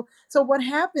place. So what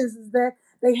happens is that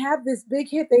they have this big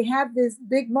hit, they have this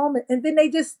big moment, and then they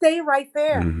just stay right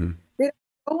there. Mm-hmm. They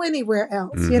don't go anywhere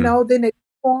else. Mm-hmm. Then they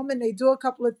perform and they do a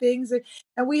couple of things,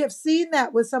 and we have seen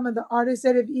that with some of the artists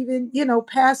that have even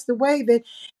passed away. That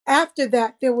after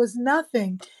that there was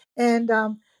nothing, and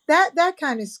that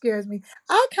kind of scares me.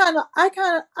 I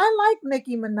like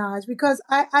Nicki Minaj, because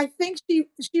I think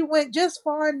she went just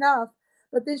far enough,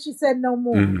 but then she said no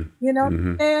more. You know,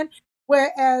 Mm-hmm. and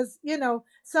whereas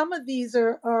some of these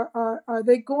are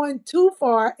they going too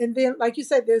far, and then like you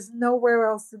said, there's nowhere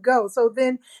else to go. So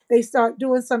then they start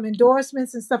doing some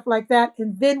endorsements and stuff like that,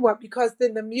 and then what? Because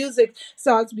then the music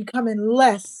starts becoming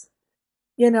less,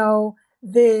 than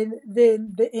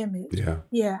the image. Yeah.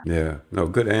 Yeah. Yeah. No,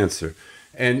 good answer.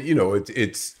 And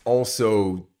it's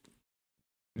also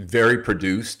very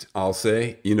produced, I'll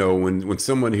say. When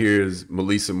someone hears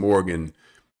Melissa Morgan,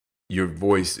 your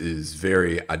voice is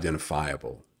very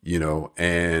identifiable,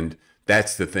 and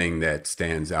that's the thing that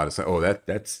stands out. It's like, oh,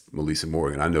 that's Melissa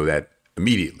Morgan. I know that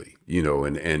immediately,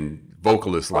 and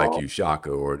vocalists like Oh, you, Shaka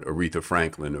or Aretha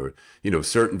Franklin, or,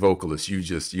 certain vocalists,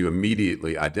 you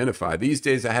immediately identify. These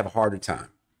days I have a harder time.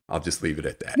 I'll just leave it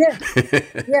at yeah,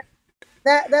 that. yeah.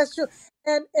 That's true.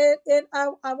 And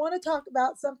I want to talk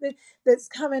about something that's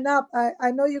coming up.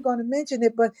 I know you're going to mention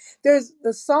it, but there's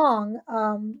the song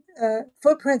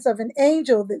 "Footprints of an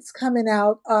Angel" that's coming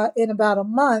out in about a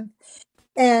month,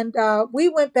 and we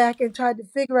went back and tried to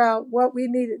figure out what we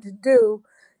needed to do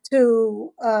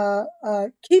to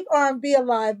keep R&B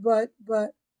alive, but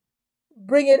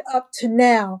bring it up to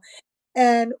now.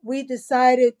 And we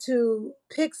decided to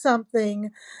pick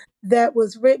something that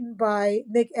was written by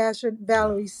Nick Asher and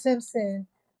Valerie Simpson,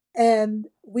 and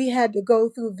we had to go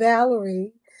through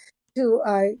Valerie to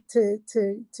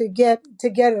get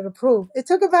it approved. It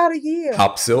took about a year.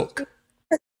 Pop Silk,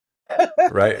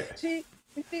 right? she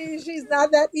she's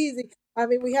not that easy. I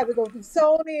mean, we had to go through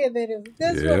Sony, and then it was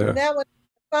this one Yeah. and that one.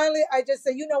 Finally, I just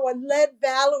said, you know what? Let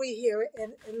Valerie hear it,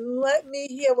 and let me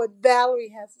hear what Valerie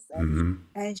has to say. Hmm.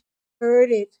 And she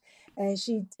heard it, and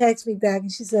she texted me back,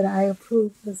 and she said, I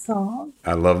approve the song.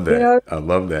 I love You that. know, I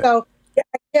love that. so yeah,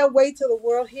 I can't wait till the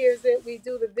world hears it. We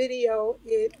do the video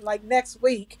like next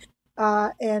week,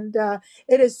 and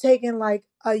it has taken like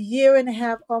a year and a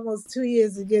half, almost 2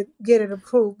 years to get it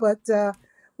approved, but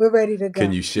we're ready to Can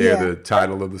go. you share Yeah. the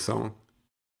title of the song?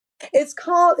 It's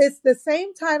the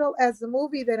same title as the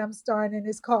movie that I'm starring in.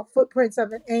 It's called Footprints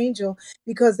of an Angel,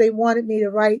 because they wanted me to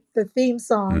write the theme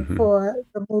song Hmm. for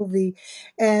the movie.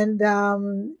 And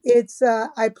it's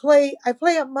I play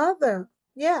a mother.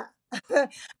 Yeah.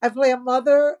 I play a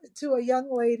mother to a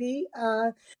young lady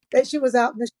that she was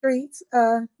out in the streets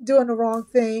doing the wrong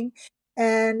thing.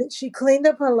 and she cleaned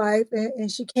up her life,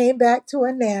 and she came back to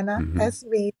her Nana. Mm-hmm. That's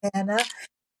me, Nana.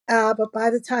 But by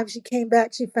the time she came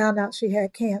back, she found out she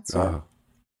had cancer. Oh,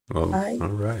 well, Uh, all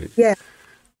right. yeah.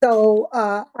 So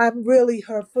I'm really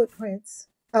her footprints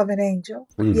of an angel.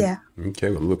 Mm. Yeah. Okay,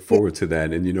 well, look Yeah. forward to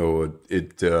that. And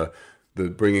the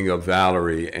bringing of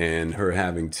Valerie and her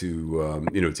having to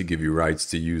to give you rights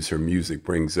to use her music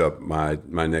brings up my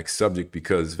next subject,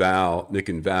 because Nick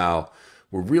and Val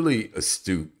were really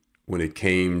astute when it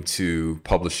came to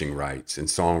publishing rights and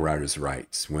songwriters'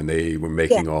 rights when they were Yeah.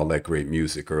 making all that great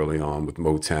music early on with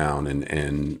Motown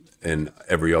and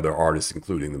every other artist,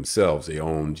 including themselves. They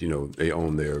owned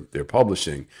their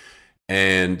publishing.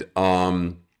 And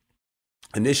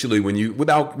initially, when you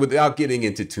without getting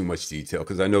into too much detail,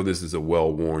 because I know this is a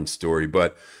well-worn story,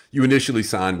 but you initially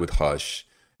signed with Hush,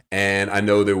 and I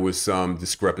know there was some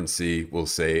discrepancy, we'll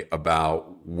say,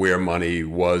 about where money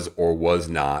was or was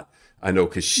not. I know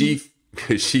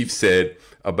Kashif said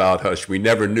about Hush, we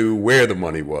never knew where the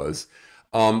money was.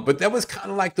 But that was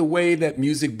kind of like the way that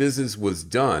music business was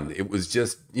done. It was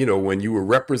just, when you were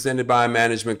represented by a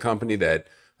management company that,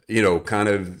 kind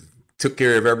of took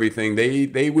care of everything,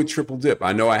 they would triple dip.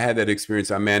 I know I had that experience.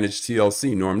 I managed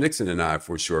TLC, Norm Nixon and I,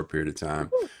 for a short period of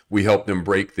time. We helped them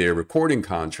break their recording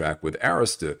contract with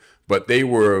Arista, but they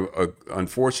were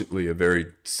unfortunately a very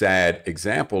sad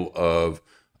example of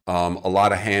a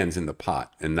lot of hands in the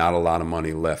pot and not a lot of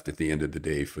money left at the end of the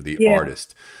day for the Yeah.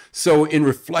 artist. So, in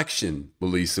reflection,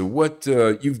 Belisa, what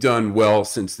you've done well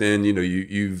since then.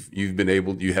 You've been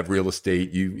able. You have real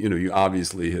estate. You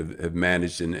obviously have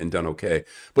managed and done okay.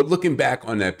 But looking back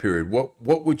on that period, what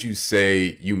would you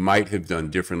say you might have done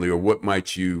differently, or what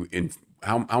might you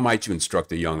how might you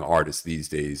instruct a young artist these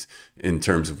days in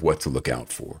terms of what to look out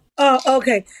for? Oh,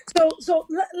 okay. So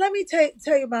let me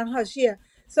tell you about Hush. Yeah.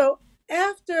 So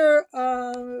after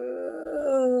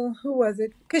who was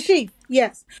it? Kashif.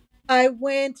 Yes, I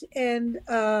went and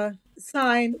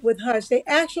signed with Hush. They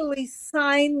actually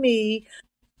signed me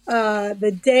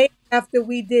the day after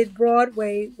we did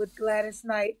Broadway with Gladys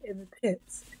Knight in the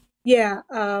Pits. Yeah,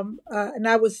 and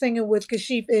I was singing with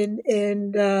Kashif, and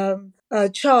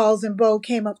Charles and Bo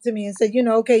came up to me and said,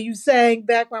 okay, you sang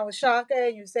background with Shaka,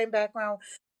 and you sang background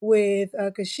with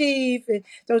Kashif, and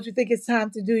don't you think it's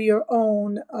time to do your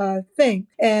own thing?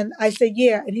 And I said,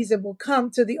 yeah. And he said, well, come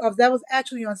to the office. That was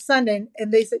actually on Sunday,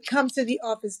 and they said, come to the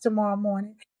office tomorrow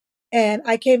morning. And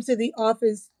I came to the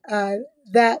office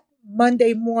that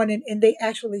Monday morning, and they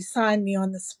actually signed me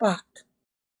on the spot.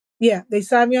 Yeah, they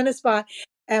signed me on the spot.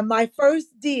 And my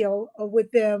first deal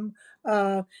with them,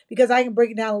 because I can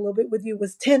break it down a little bit with you,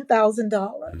 was $10,000.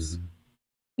 Mm-hmm.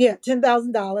 Yeah,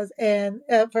 $10,000. And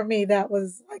for me, that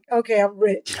was like, okay, I'm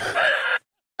rich.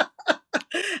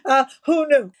 Who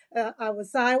knew? I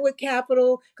was signed with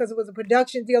Capitol because it was a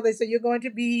production deal. They said, you're going to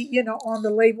be, on the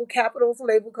label, Capitol's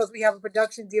label, because we have a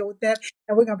production deal with them,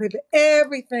 and we're going to pay for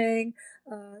everything.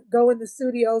 Go in the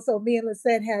studio. So me and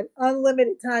Lisette had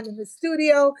unlimited time in the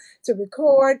studio to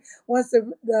record. Once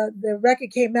the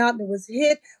record came out and it was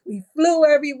hit, we flew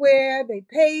everywhere. They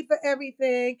paid for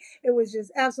everything. It was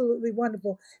just absolutely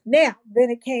wonderful. Now, then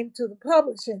it came to the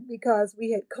publishing, because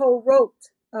we had co-wrote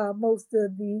most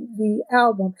of the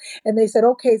album, and they said,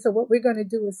 okay, so what we're going to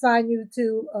do is sign you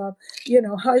to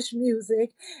Hush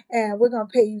Music, and we're going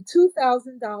to pay you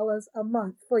 $2,000 a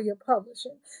month for your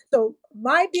publishing. So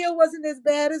my deal wasn't as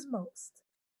bad as most.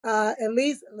 At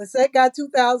least Lisette got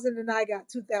 2,000 and I got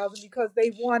 2,000, because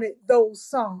they wanted those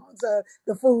songs,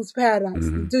 the Fool's Paradise,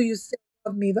 the Mm-hmm. Do You Still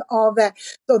Love Me, all that.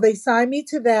 So they signed me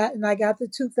to that, and I got the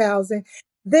 2,000.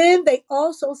 Then they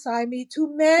also signed me to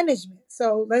management.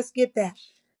 So let's get that.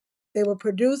 They were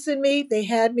producing me. They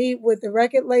had me with the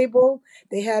record label.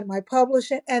 They had my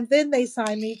publishing, and then they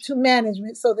signed me to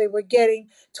management. So they were getting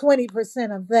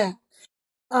 20% of that.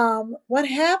 What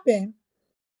happened,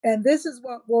 and this is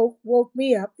what woke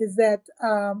me up, is that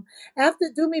after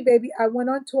Do Me Baby, I went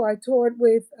on tour. I toured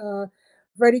with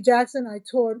Freddie Jackson. I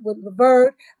toured with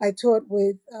Levert. I toured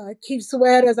with Keith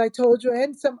Sweat, as I told you,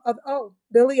 and some of,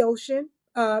 Billy Ocean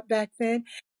back then.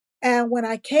 And when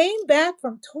I came back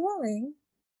from touring,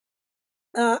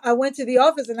 I went to the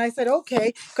office and I said,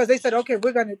 okay, because they said, okay,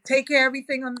 we're going to take care of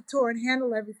everything on the tour and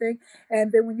handle everything.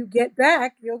 And then when you get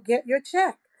back, you'll get your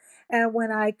check. And when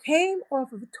I came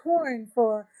off of touring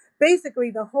for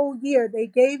basically the whole year, they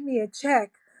gave me a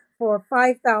check for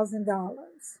 $5,000.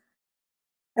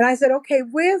 And I said, okay,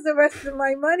 where's the rest of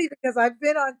my money? Because I've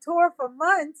been on tour for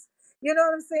months. You know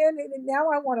what I'm saying? And now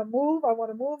I want to move. I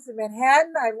want to move to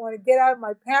Manhattan. I want to get out of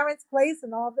my parents' place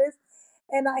and all this.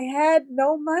 And I had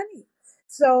no money.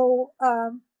 So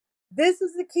this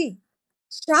is the key.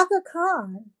 Shaka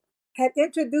Khan had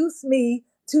introduced me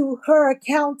to her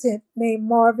accountant named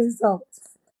Marvin Zoltz.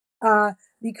 Uh,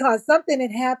 because something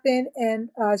had happened and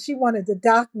she wanted to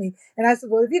dock me. And I said,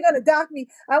 well, if you're going to dock me,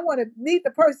 I want to meet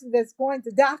the person that's going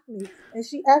to dock me. And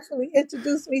she actually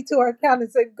introduced me to her accountant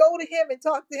and said, go to him and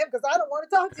talk to him because I don't want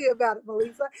to talk to you about it,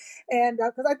 Melissa. And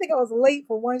because I think I was late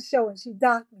for one show and she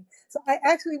docked me. So I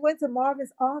actually went to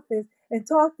Marvin's office and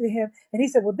talked to him. And he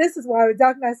said, well, this is why we're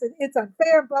docking. I said, it's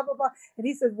unfair, blah, blah, blah. And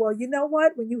he said, well, you know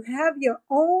what? When you have your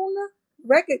own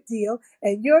record deal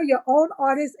and you're your own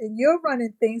artist and you're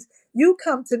running things, you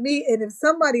come to me, and if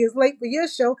somebody is late for your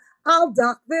show, I'll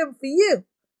dock them for you,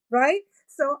 right?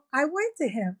 So I went to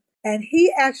him, and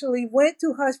he actually went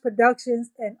to Hush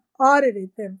Productions and audited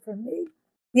them for me.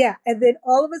 Yeah, and then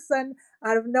all of a sudden,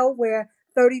 out of nowhere,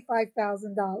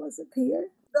 $35,000 appeared.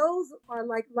 Those are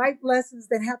like life lessons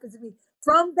that happened to me.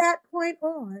 From that point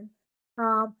on,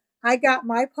 I got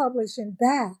my publishing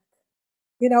back,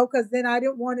 because then I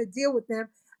didn't want to deal with them.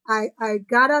 I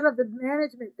got out of the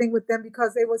management thing with them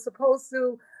because they were supposed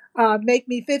to make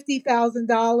me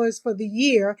 $50,000 for the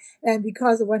year. And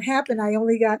because of what happened, I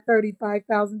only got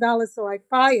 $35,000. So I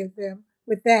fired them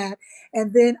with that.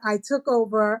 And then I took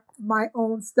over my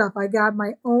own stuff. I got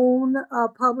my own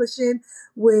publishing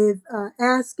with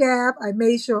ASCAP. I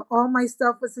made sure all my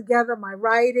stuff was together, my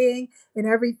writing and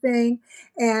everything.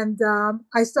 And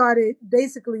I started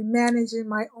basically managing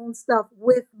my own stuff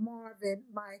with Marvin,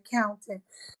 my accountant.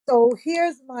 So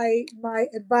here's my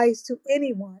advice to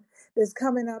anyone that's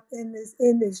coming up in this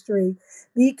industry.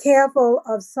 Be careful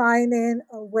of signing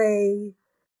away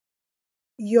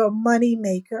your money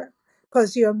maker,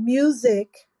 because your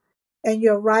music and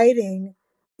your writing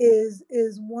is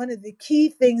one of the key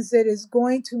things that is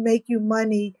going to make you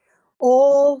money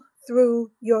all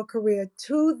through your career.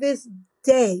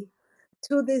 Day,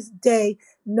 to this day,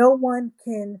 no one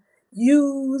can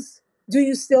use Do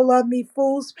You Still Love Me,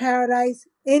 Fool's Paradise,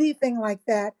 anything like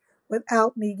that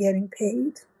without me getting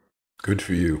paid. Good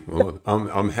for you. Well,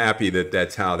 I'm happy that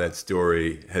that's how that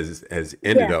story has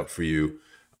ended Yeah. up for you.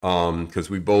 Because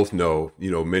we both know,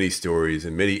 many stories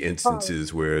and many Oh,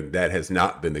 instances where that has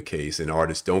not been the case, and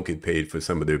artists don't get paid for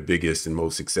some of their biggest and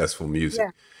most successful music,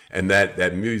 yeah. and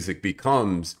that music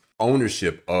becomes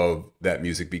ownership of that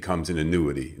music becomes an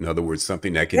annuity. In other words,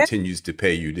 something that Yeah, continues to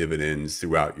pay you dividends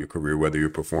throughout your career, whether you're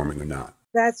performing or not.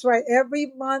 that's right.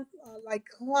 Every month, like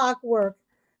clockwork,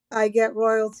 I get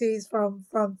royalties from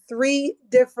three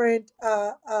different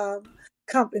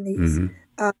companies Hmm.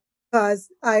 because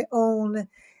I own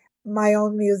my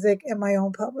own music and my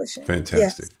own publishing.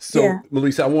 Fantastic. Yes. Yeah. So,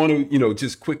 Melissa, I want to,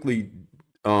 just quickly,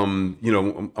 I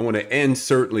want to end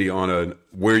certainly on a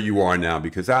where you are now,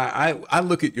 because I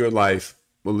look at your life,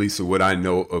 Melissa, what I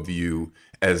know of you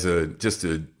as just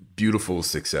a beautiful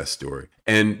success story.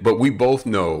 But we both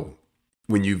know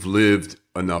when you've lived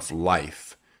enough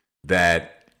life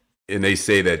that, and they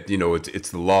say that,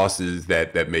 it's the losses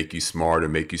that make you smarter,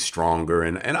 make you stronger.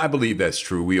 And I believe that's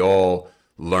true. We all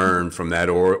learn from that,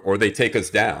 or they take us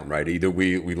down, right? Either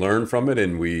we learn from it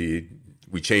and we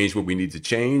change what we need to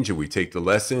change, or we take the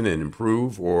lesson and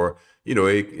improve, or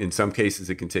in some cases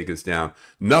it can take us down.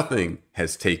 Nothing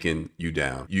has taken you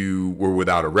down. You were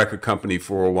without a record company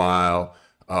for a while.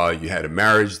 You had a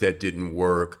marriage that didn't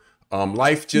work.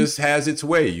 Life just has its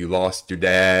way. You lost your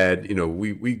dad.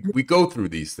 We go through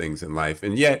these things in life,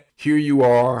 and yet here you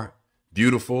are,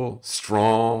 beautiful,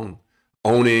 strong,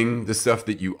 owning the stuff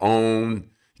that you own,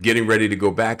 getting ready to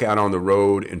go back out on the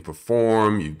road and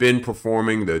perform. You've been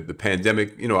performing. The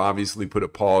pandemic, obviously put a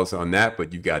pause on that,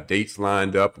 but you've got dates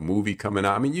lined up, a movie coming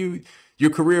out. I mean, your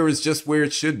career is just where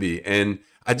it should be. And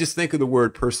I just think of the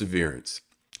word perseverance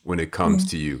when it comes Mhm.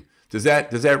 to you. Does that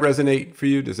resonate for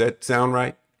you? Does that sound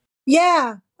right?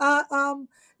 Yeah.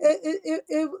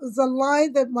 It was a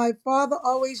line that my father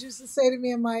always used to say to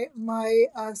me and my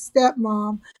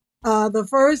stepmom. The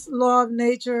first law of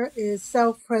nature is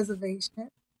self-preservation.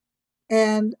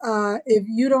 And if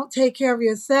you don't take care of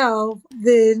yourself,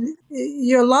 then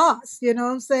you're lost. You know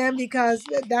what I'm saying? Because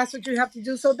that's what you have to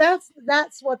do. So that's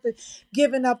what the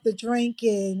giving up the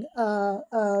drinking.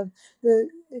 The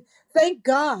thank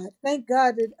God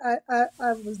that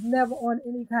I was never on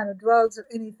any kind of drugs or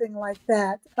anything like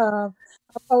that. I've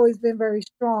always been very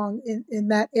strong in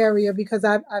that area because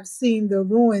I've seen the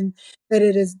ruin that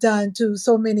it has done to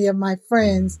so many of my Mhm.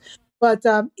 friends. But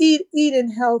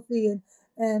eating healthy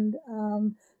and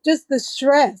just the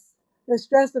stress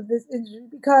of this injury,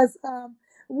 because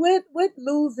with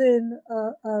losing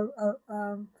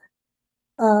a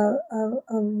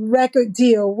record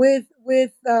deal with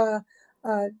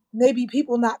maybe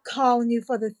people not calling you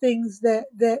for the things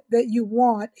that you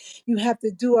want. You have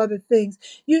to do other things.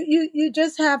 You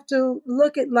just have to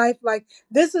look at life like,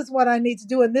 this is what I need to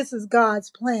do, and this is God's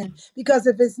plan. Because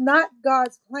if it's not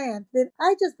God's plan, then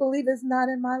I just believe it's not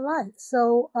in my life.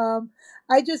 So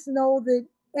I just know that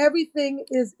everything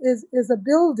is a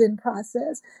building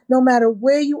process. No matter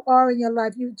where you are in your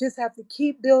life, you just have to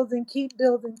keep building, keep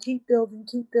building, keep building,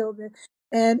 keep building.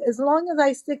 And as long as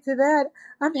I stick to that,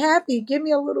 I'm happy. Give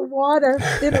me a little water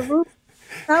in a room,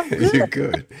 I'm You're good.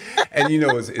 good. And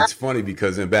it's funny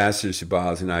because Ambassador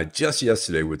Shabazz and I just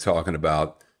yesterday were talking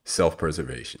about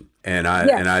self-preservation. Yes,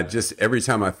 And I just every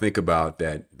time I think about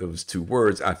those two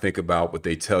words, I think about what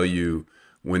they tell you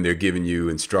when they're giving you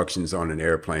instructions on an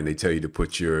airplane. They tell you to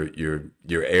put your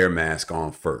air mask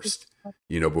on first,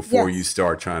 before you yes,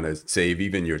 start trying to save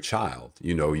even your child.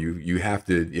 You have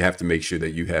to make sure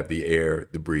that you have the air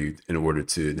to breathe in order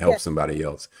to help yes. somebody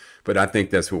else. But I think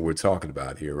that's what we're talking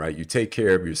about here, right? You take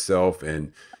care of yourself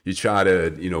and you try to,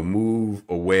 move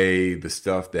away the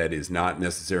stuff that is not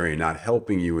necessary and not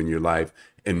helping you in your life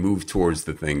and move towards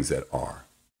the things that are.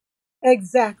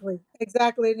 Exactly,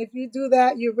 exactly. And if you do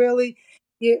that, you really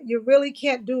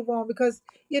can't do wrong, because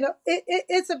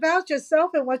it's about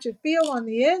yourself and what you feel on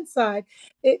the inside.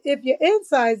 If your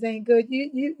insides ain't good,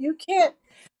 you can't.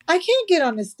 I can't get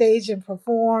on the stage and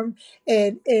perform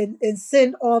and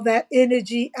send all that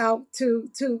energy out to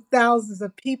thousands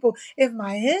of people if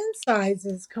my insides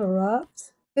is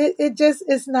corrupt. It just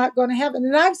is not going to happen.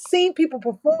 And I've seen people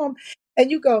perform, and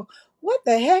you go, "What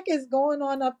the heck is going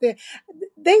on up there?"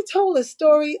 They told a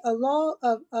story a while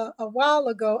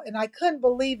ago, and I couldn't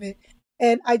believe it.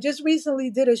 And I just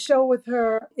recently did a show with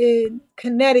her in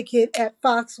Connecticut at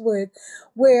Foxwood,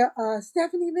 where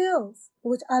Stephanie Mills,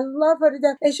 which I love her to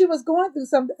death, and she was going through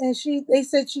something, and they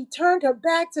said she turned her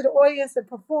back to the audience and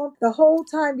performed the whole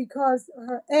time because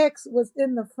her ex was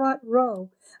in the front row.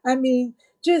 I mean,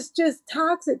 just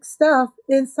toxic stuff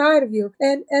inside of you.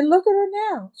 And look at her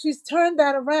now. She's turned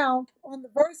that around on the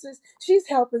verses. She's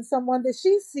helping someone that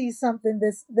she sees something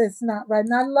that's not right.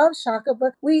 And I love Shaka,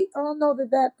 but we all know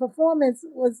that performance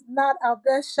was not our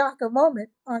best Shaka moment,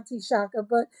 Auntie Shaka.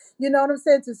 But you know what I'm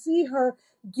saying? To see her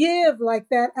give like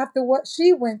that after what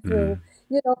she went through,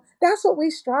 Mm-hmm. that's what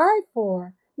we strive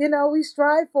for. We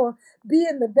strive for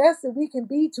being the best that we can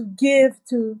be, to give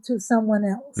to someone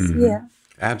else. Mm-hmm. Yeah.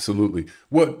 Absolutely.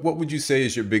 What would you say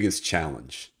is your biggest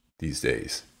challenge these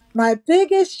days? My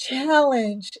biggest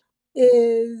challenge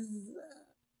is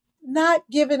not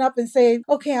giving up and saying,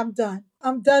 okay, I'm done.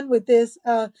 I'm done with this.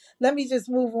 Let me just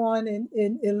move on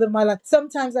and live my life.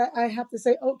 Sometimes I have to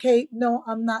say, okay, no,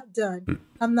 I'm not done.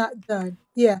 I'm not done.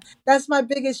 Yeah, that's my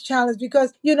biggest challenge,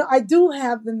 because, I do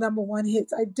have the number one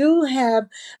hits. I do have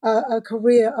a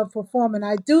career of performing.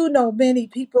 I do know many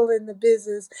people in the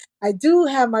business. I do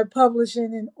have my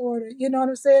publishing in order. You know what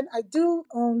I'm saying? I do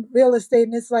own real estate.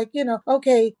 And it's like,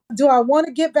 okay, do I want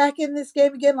to get back in this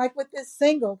game again? Like with this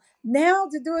single. Now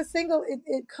to do a single,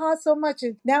 it costs so much,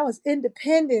 and now it's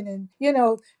independent, and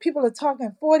people are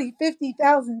talking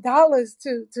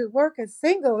 $40,000-$50,000 to work a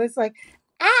single. It's like,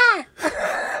 ah,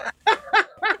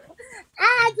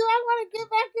 do I want to get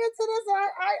back into this?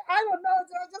 I don't know.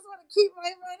 Do I just want to keep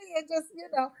my money and just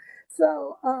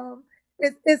So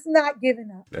it's not giving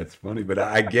up. That's funny, but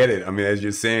I get it. I mean, as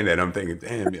you're saying that, I'm thinking,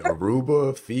 damn,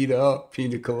 Aruba, feet up,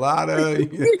 pina colada,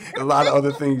 a lot of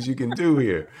other things you can do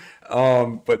here.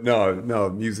 But no,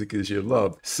 music is your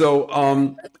love. So,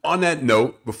 on that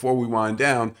note, before we wind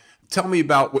down, tell me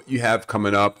about what you have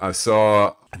coming up. I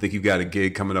think you've got a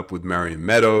gig coming up with Marion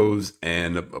Meadows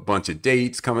and a bunch of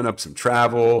dates coming up, some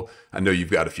travel. I know you've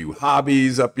got a few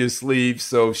hobbies up your sleeve.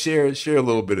 So share a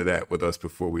little bit of that with us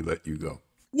before we let you go.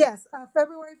 Yes,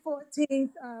 February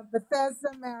 14th, Bethesda,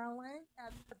 Maryland,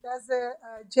 at Bethesda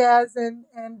Jazz and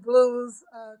Blues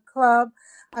Club.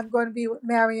 I'm going to be with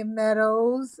Marion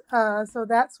Meadows, so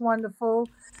that's wonderful.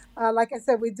 Like I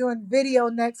said, we're doing video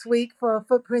next week for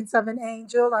Footprints of an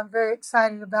Angel. I'm very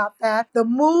excited about that. The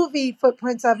movie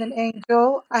Footprints of an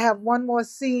Angel, I have one more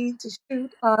scene to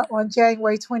shoot on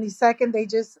January 22nd. They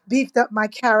just beefed up my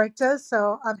character,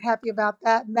 so I'm happy about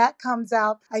that. And that comes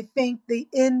out, I think, the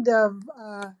end of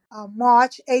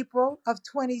March, April of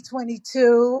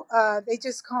 2022. They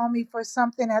just called me for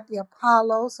something at the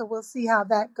Apollo, so we'll see how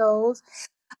that goes.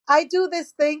 I do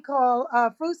this thing called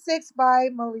Fruit Six by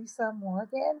Melissa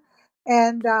Morgan,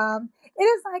 and it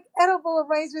is like edible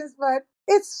arrangements, but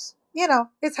it's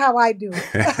how I do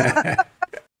it.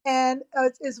 And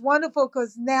it's wonderful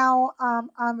because now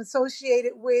I'm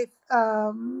associated with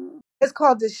it's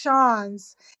called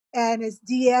Deshawn's, and it's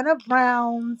Deanna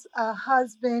Brown's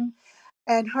husband,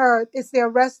 and it's their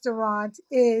restaurant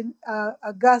in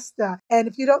Augusta. And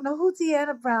if you don't know who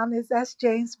Deanna Brown is, that's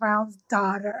James Brown's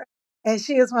daughter. And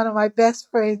she is one of my best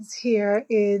friends here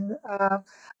in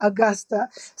Augusta.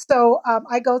 So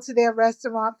I go to their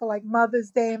restaurant for like Mother's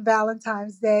Day and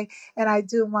Valentine's Day, and I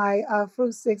do my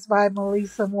fruit sticks by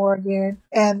Melissa Morgan.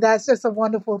 And that's just a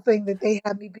wonderful thing that they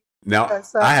have me be. Now,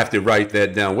 I have to write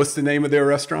that down. What's the name of their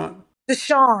restaurant?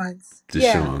 Deshawn's.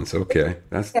 Deshawn's, okay.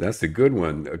 That's a good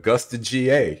one. Augusta,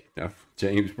 GA. Now,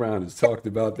 James Brown has talked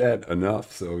about that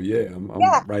enough. So, I'm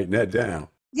writing that down.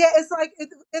 Yeah, it's like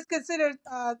it's considered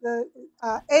the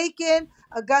Aiken,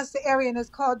 Augusta area, and it's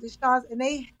called Deshawn's, and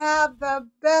they have the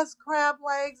best crab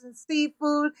legs and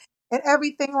seafood and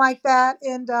everything like that.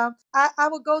 And I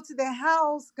would go to their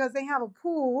house because they have a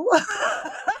pool,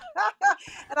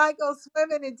 and I go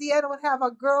swimming. And Deanna would have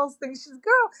a girls thing. She's,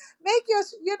 girl, make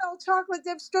your chocolate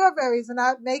dipped strawberries, and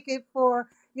I'd make it for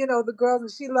the girls,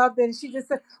 and she loved it. And she just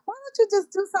said, why don't you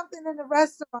just do something in the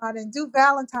restaurant and do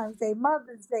Valentine's Day,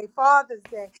 Mother's Day, Father's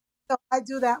Day? So I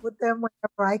do that with them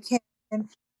whenever I can. And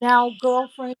now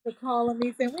girlfriends are calling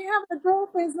me saying, we have a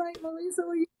girlfriends like Melissa,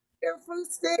 will you get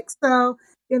fruit sticks? So,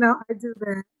 I do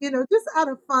that, just out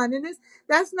of fun. And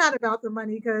that's not about the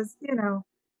money because,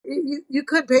 you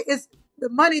could pay. It's the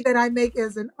money that I make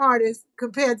as an artist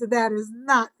compared to that is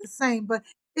not the same, but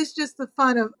it's just the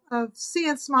fun of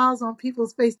seeing smiles on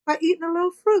people's face by eating a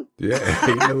little fruit. Yeah,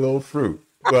 eating a little fruit.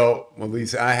 Well,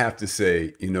 Melissa, I have to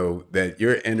say, that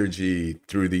your energy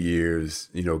through the years,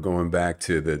 going back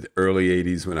to the early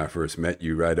 80s when I first met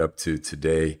you right up to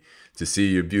today, to see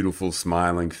your beautiful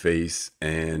smiling face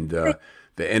and the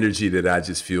energy that I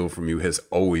just feel from you has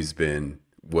always been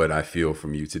what I feel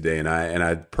from you today. And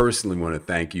I personally want to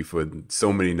thank you for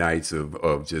so many nights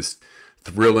of just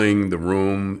thrilling the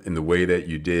room in the way that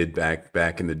you did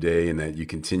back in the day and that you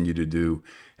continue to do.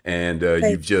 And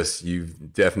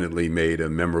you've definitely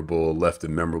left a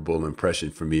memorable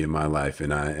impression for me in my life.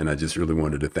 And I just really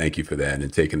wanted to thank you for that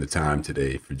and taking the time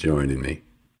today for joining me.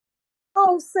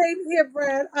 Oh, same here,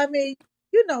 Brad. I mean,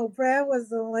 Brad was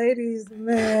the ladies'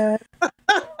 man.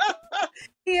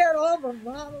 He had all the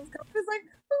models come. It's like,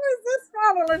 who is this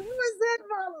model and who is that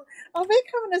model? Are they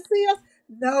coming to see us?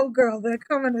 No, girl, they're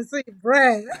coming to see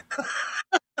Brad.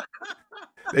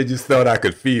 They just thought I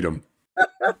could feed them.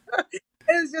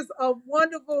 It's just a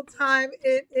wonderful time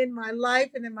in my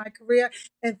life and in my career.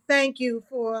 And thank you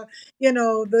for,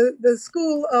 the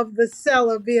School of the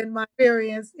Cellar being my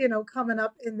experience, coming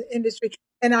up in the industry.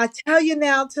 And I tell you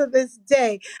now, to this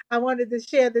day, I wanted to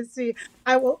share this to you.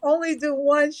 I will only do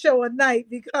one show a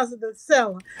night because of the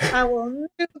Cellar. I will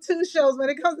do 2 shows when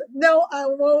it comes. No, I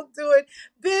won't do it.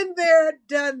 Been there,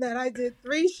 done that. I did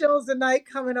 3 shows a night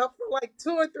coming up for like 2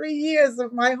 or 3 years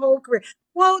of my whole career.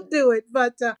 Won't do it,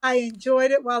 but I enjoyed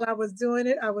it while I was doing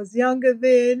it. I was younger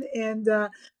then, and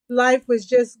life was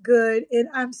just good. And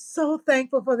I'm so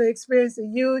thankful for the experience of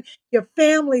you, your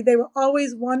family. They were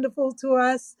always wonderful to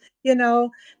us.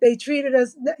 They treated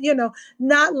us,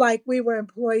 not like we were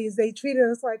employees. They treated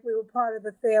us like we were part of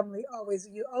the family. Always,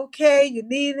 you okay? You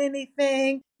need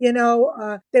anything? They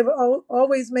would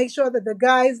always make sure that the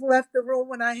guys left the room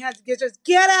when I had to get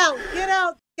out,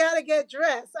 gotta get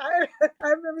dressed. I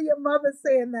remember your mother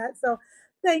saying that. So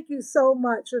thank you so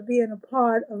much for being a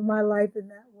part of my life in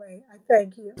that way. I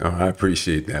thank you. Oh, I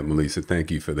appreciate that, Melissa. Thank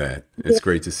you for that. It's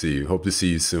great to see you. Hope to see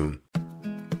you soon.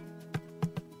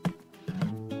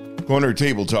 Corner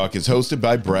Table Talk is hosted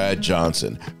by Brad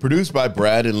Johnson, produced by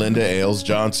Brad and Linda Ailes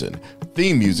Johnson.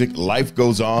 Theme music, Life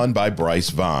Goes On by Bryce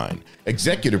Vine.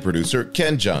 Executive producer,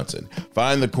 Ken Johnson.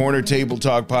 Find the Corner Table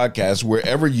Talk podcast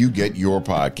wherever you get your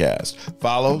podcast.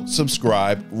 Follow,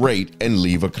 subscribe, rate, and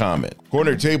leave a comment.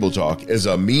 Corner Table Talk is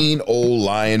a Mean Old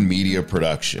Lion Media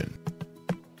production.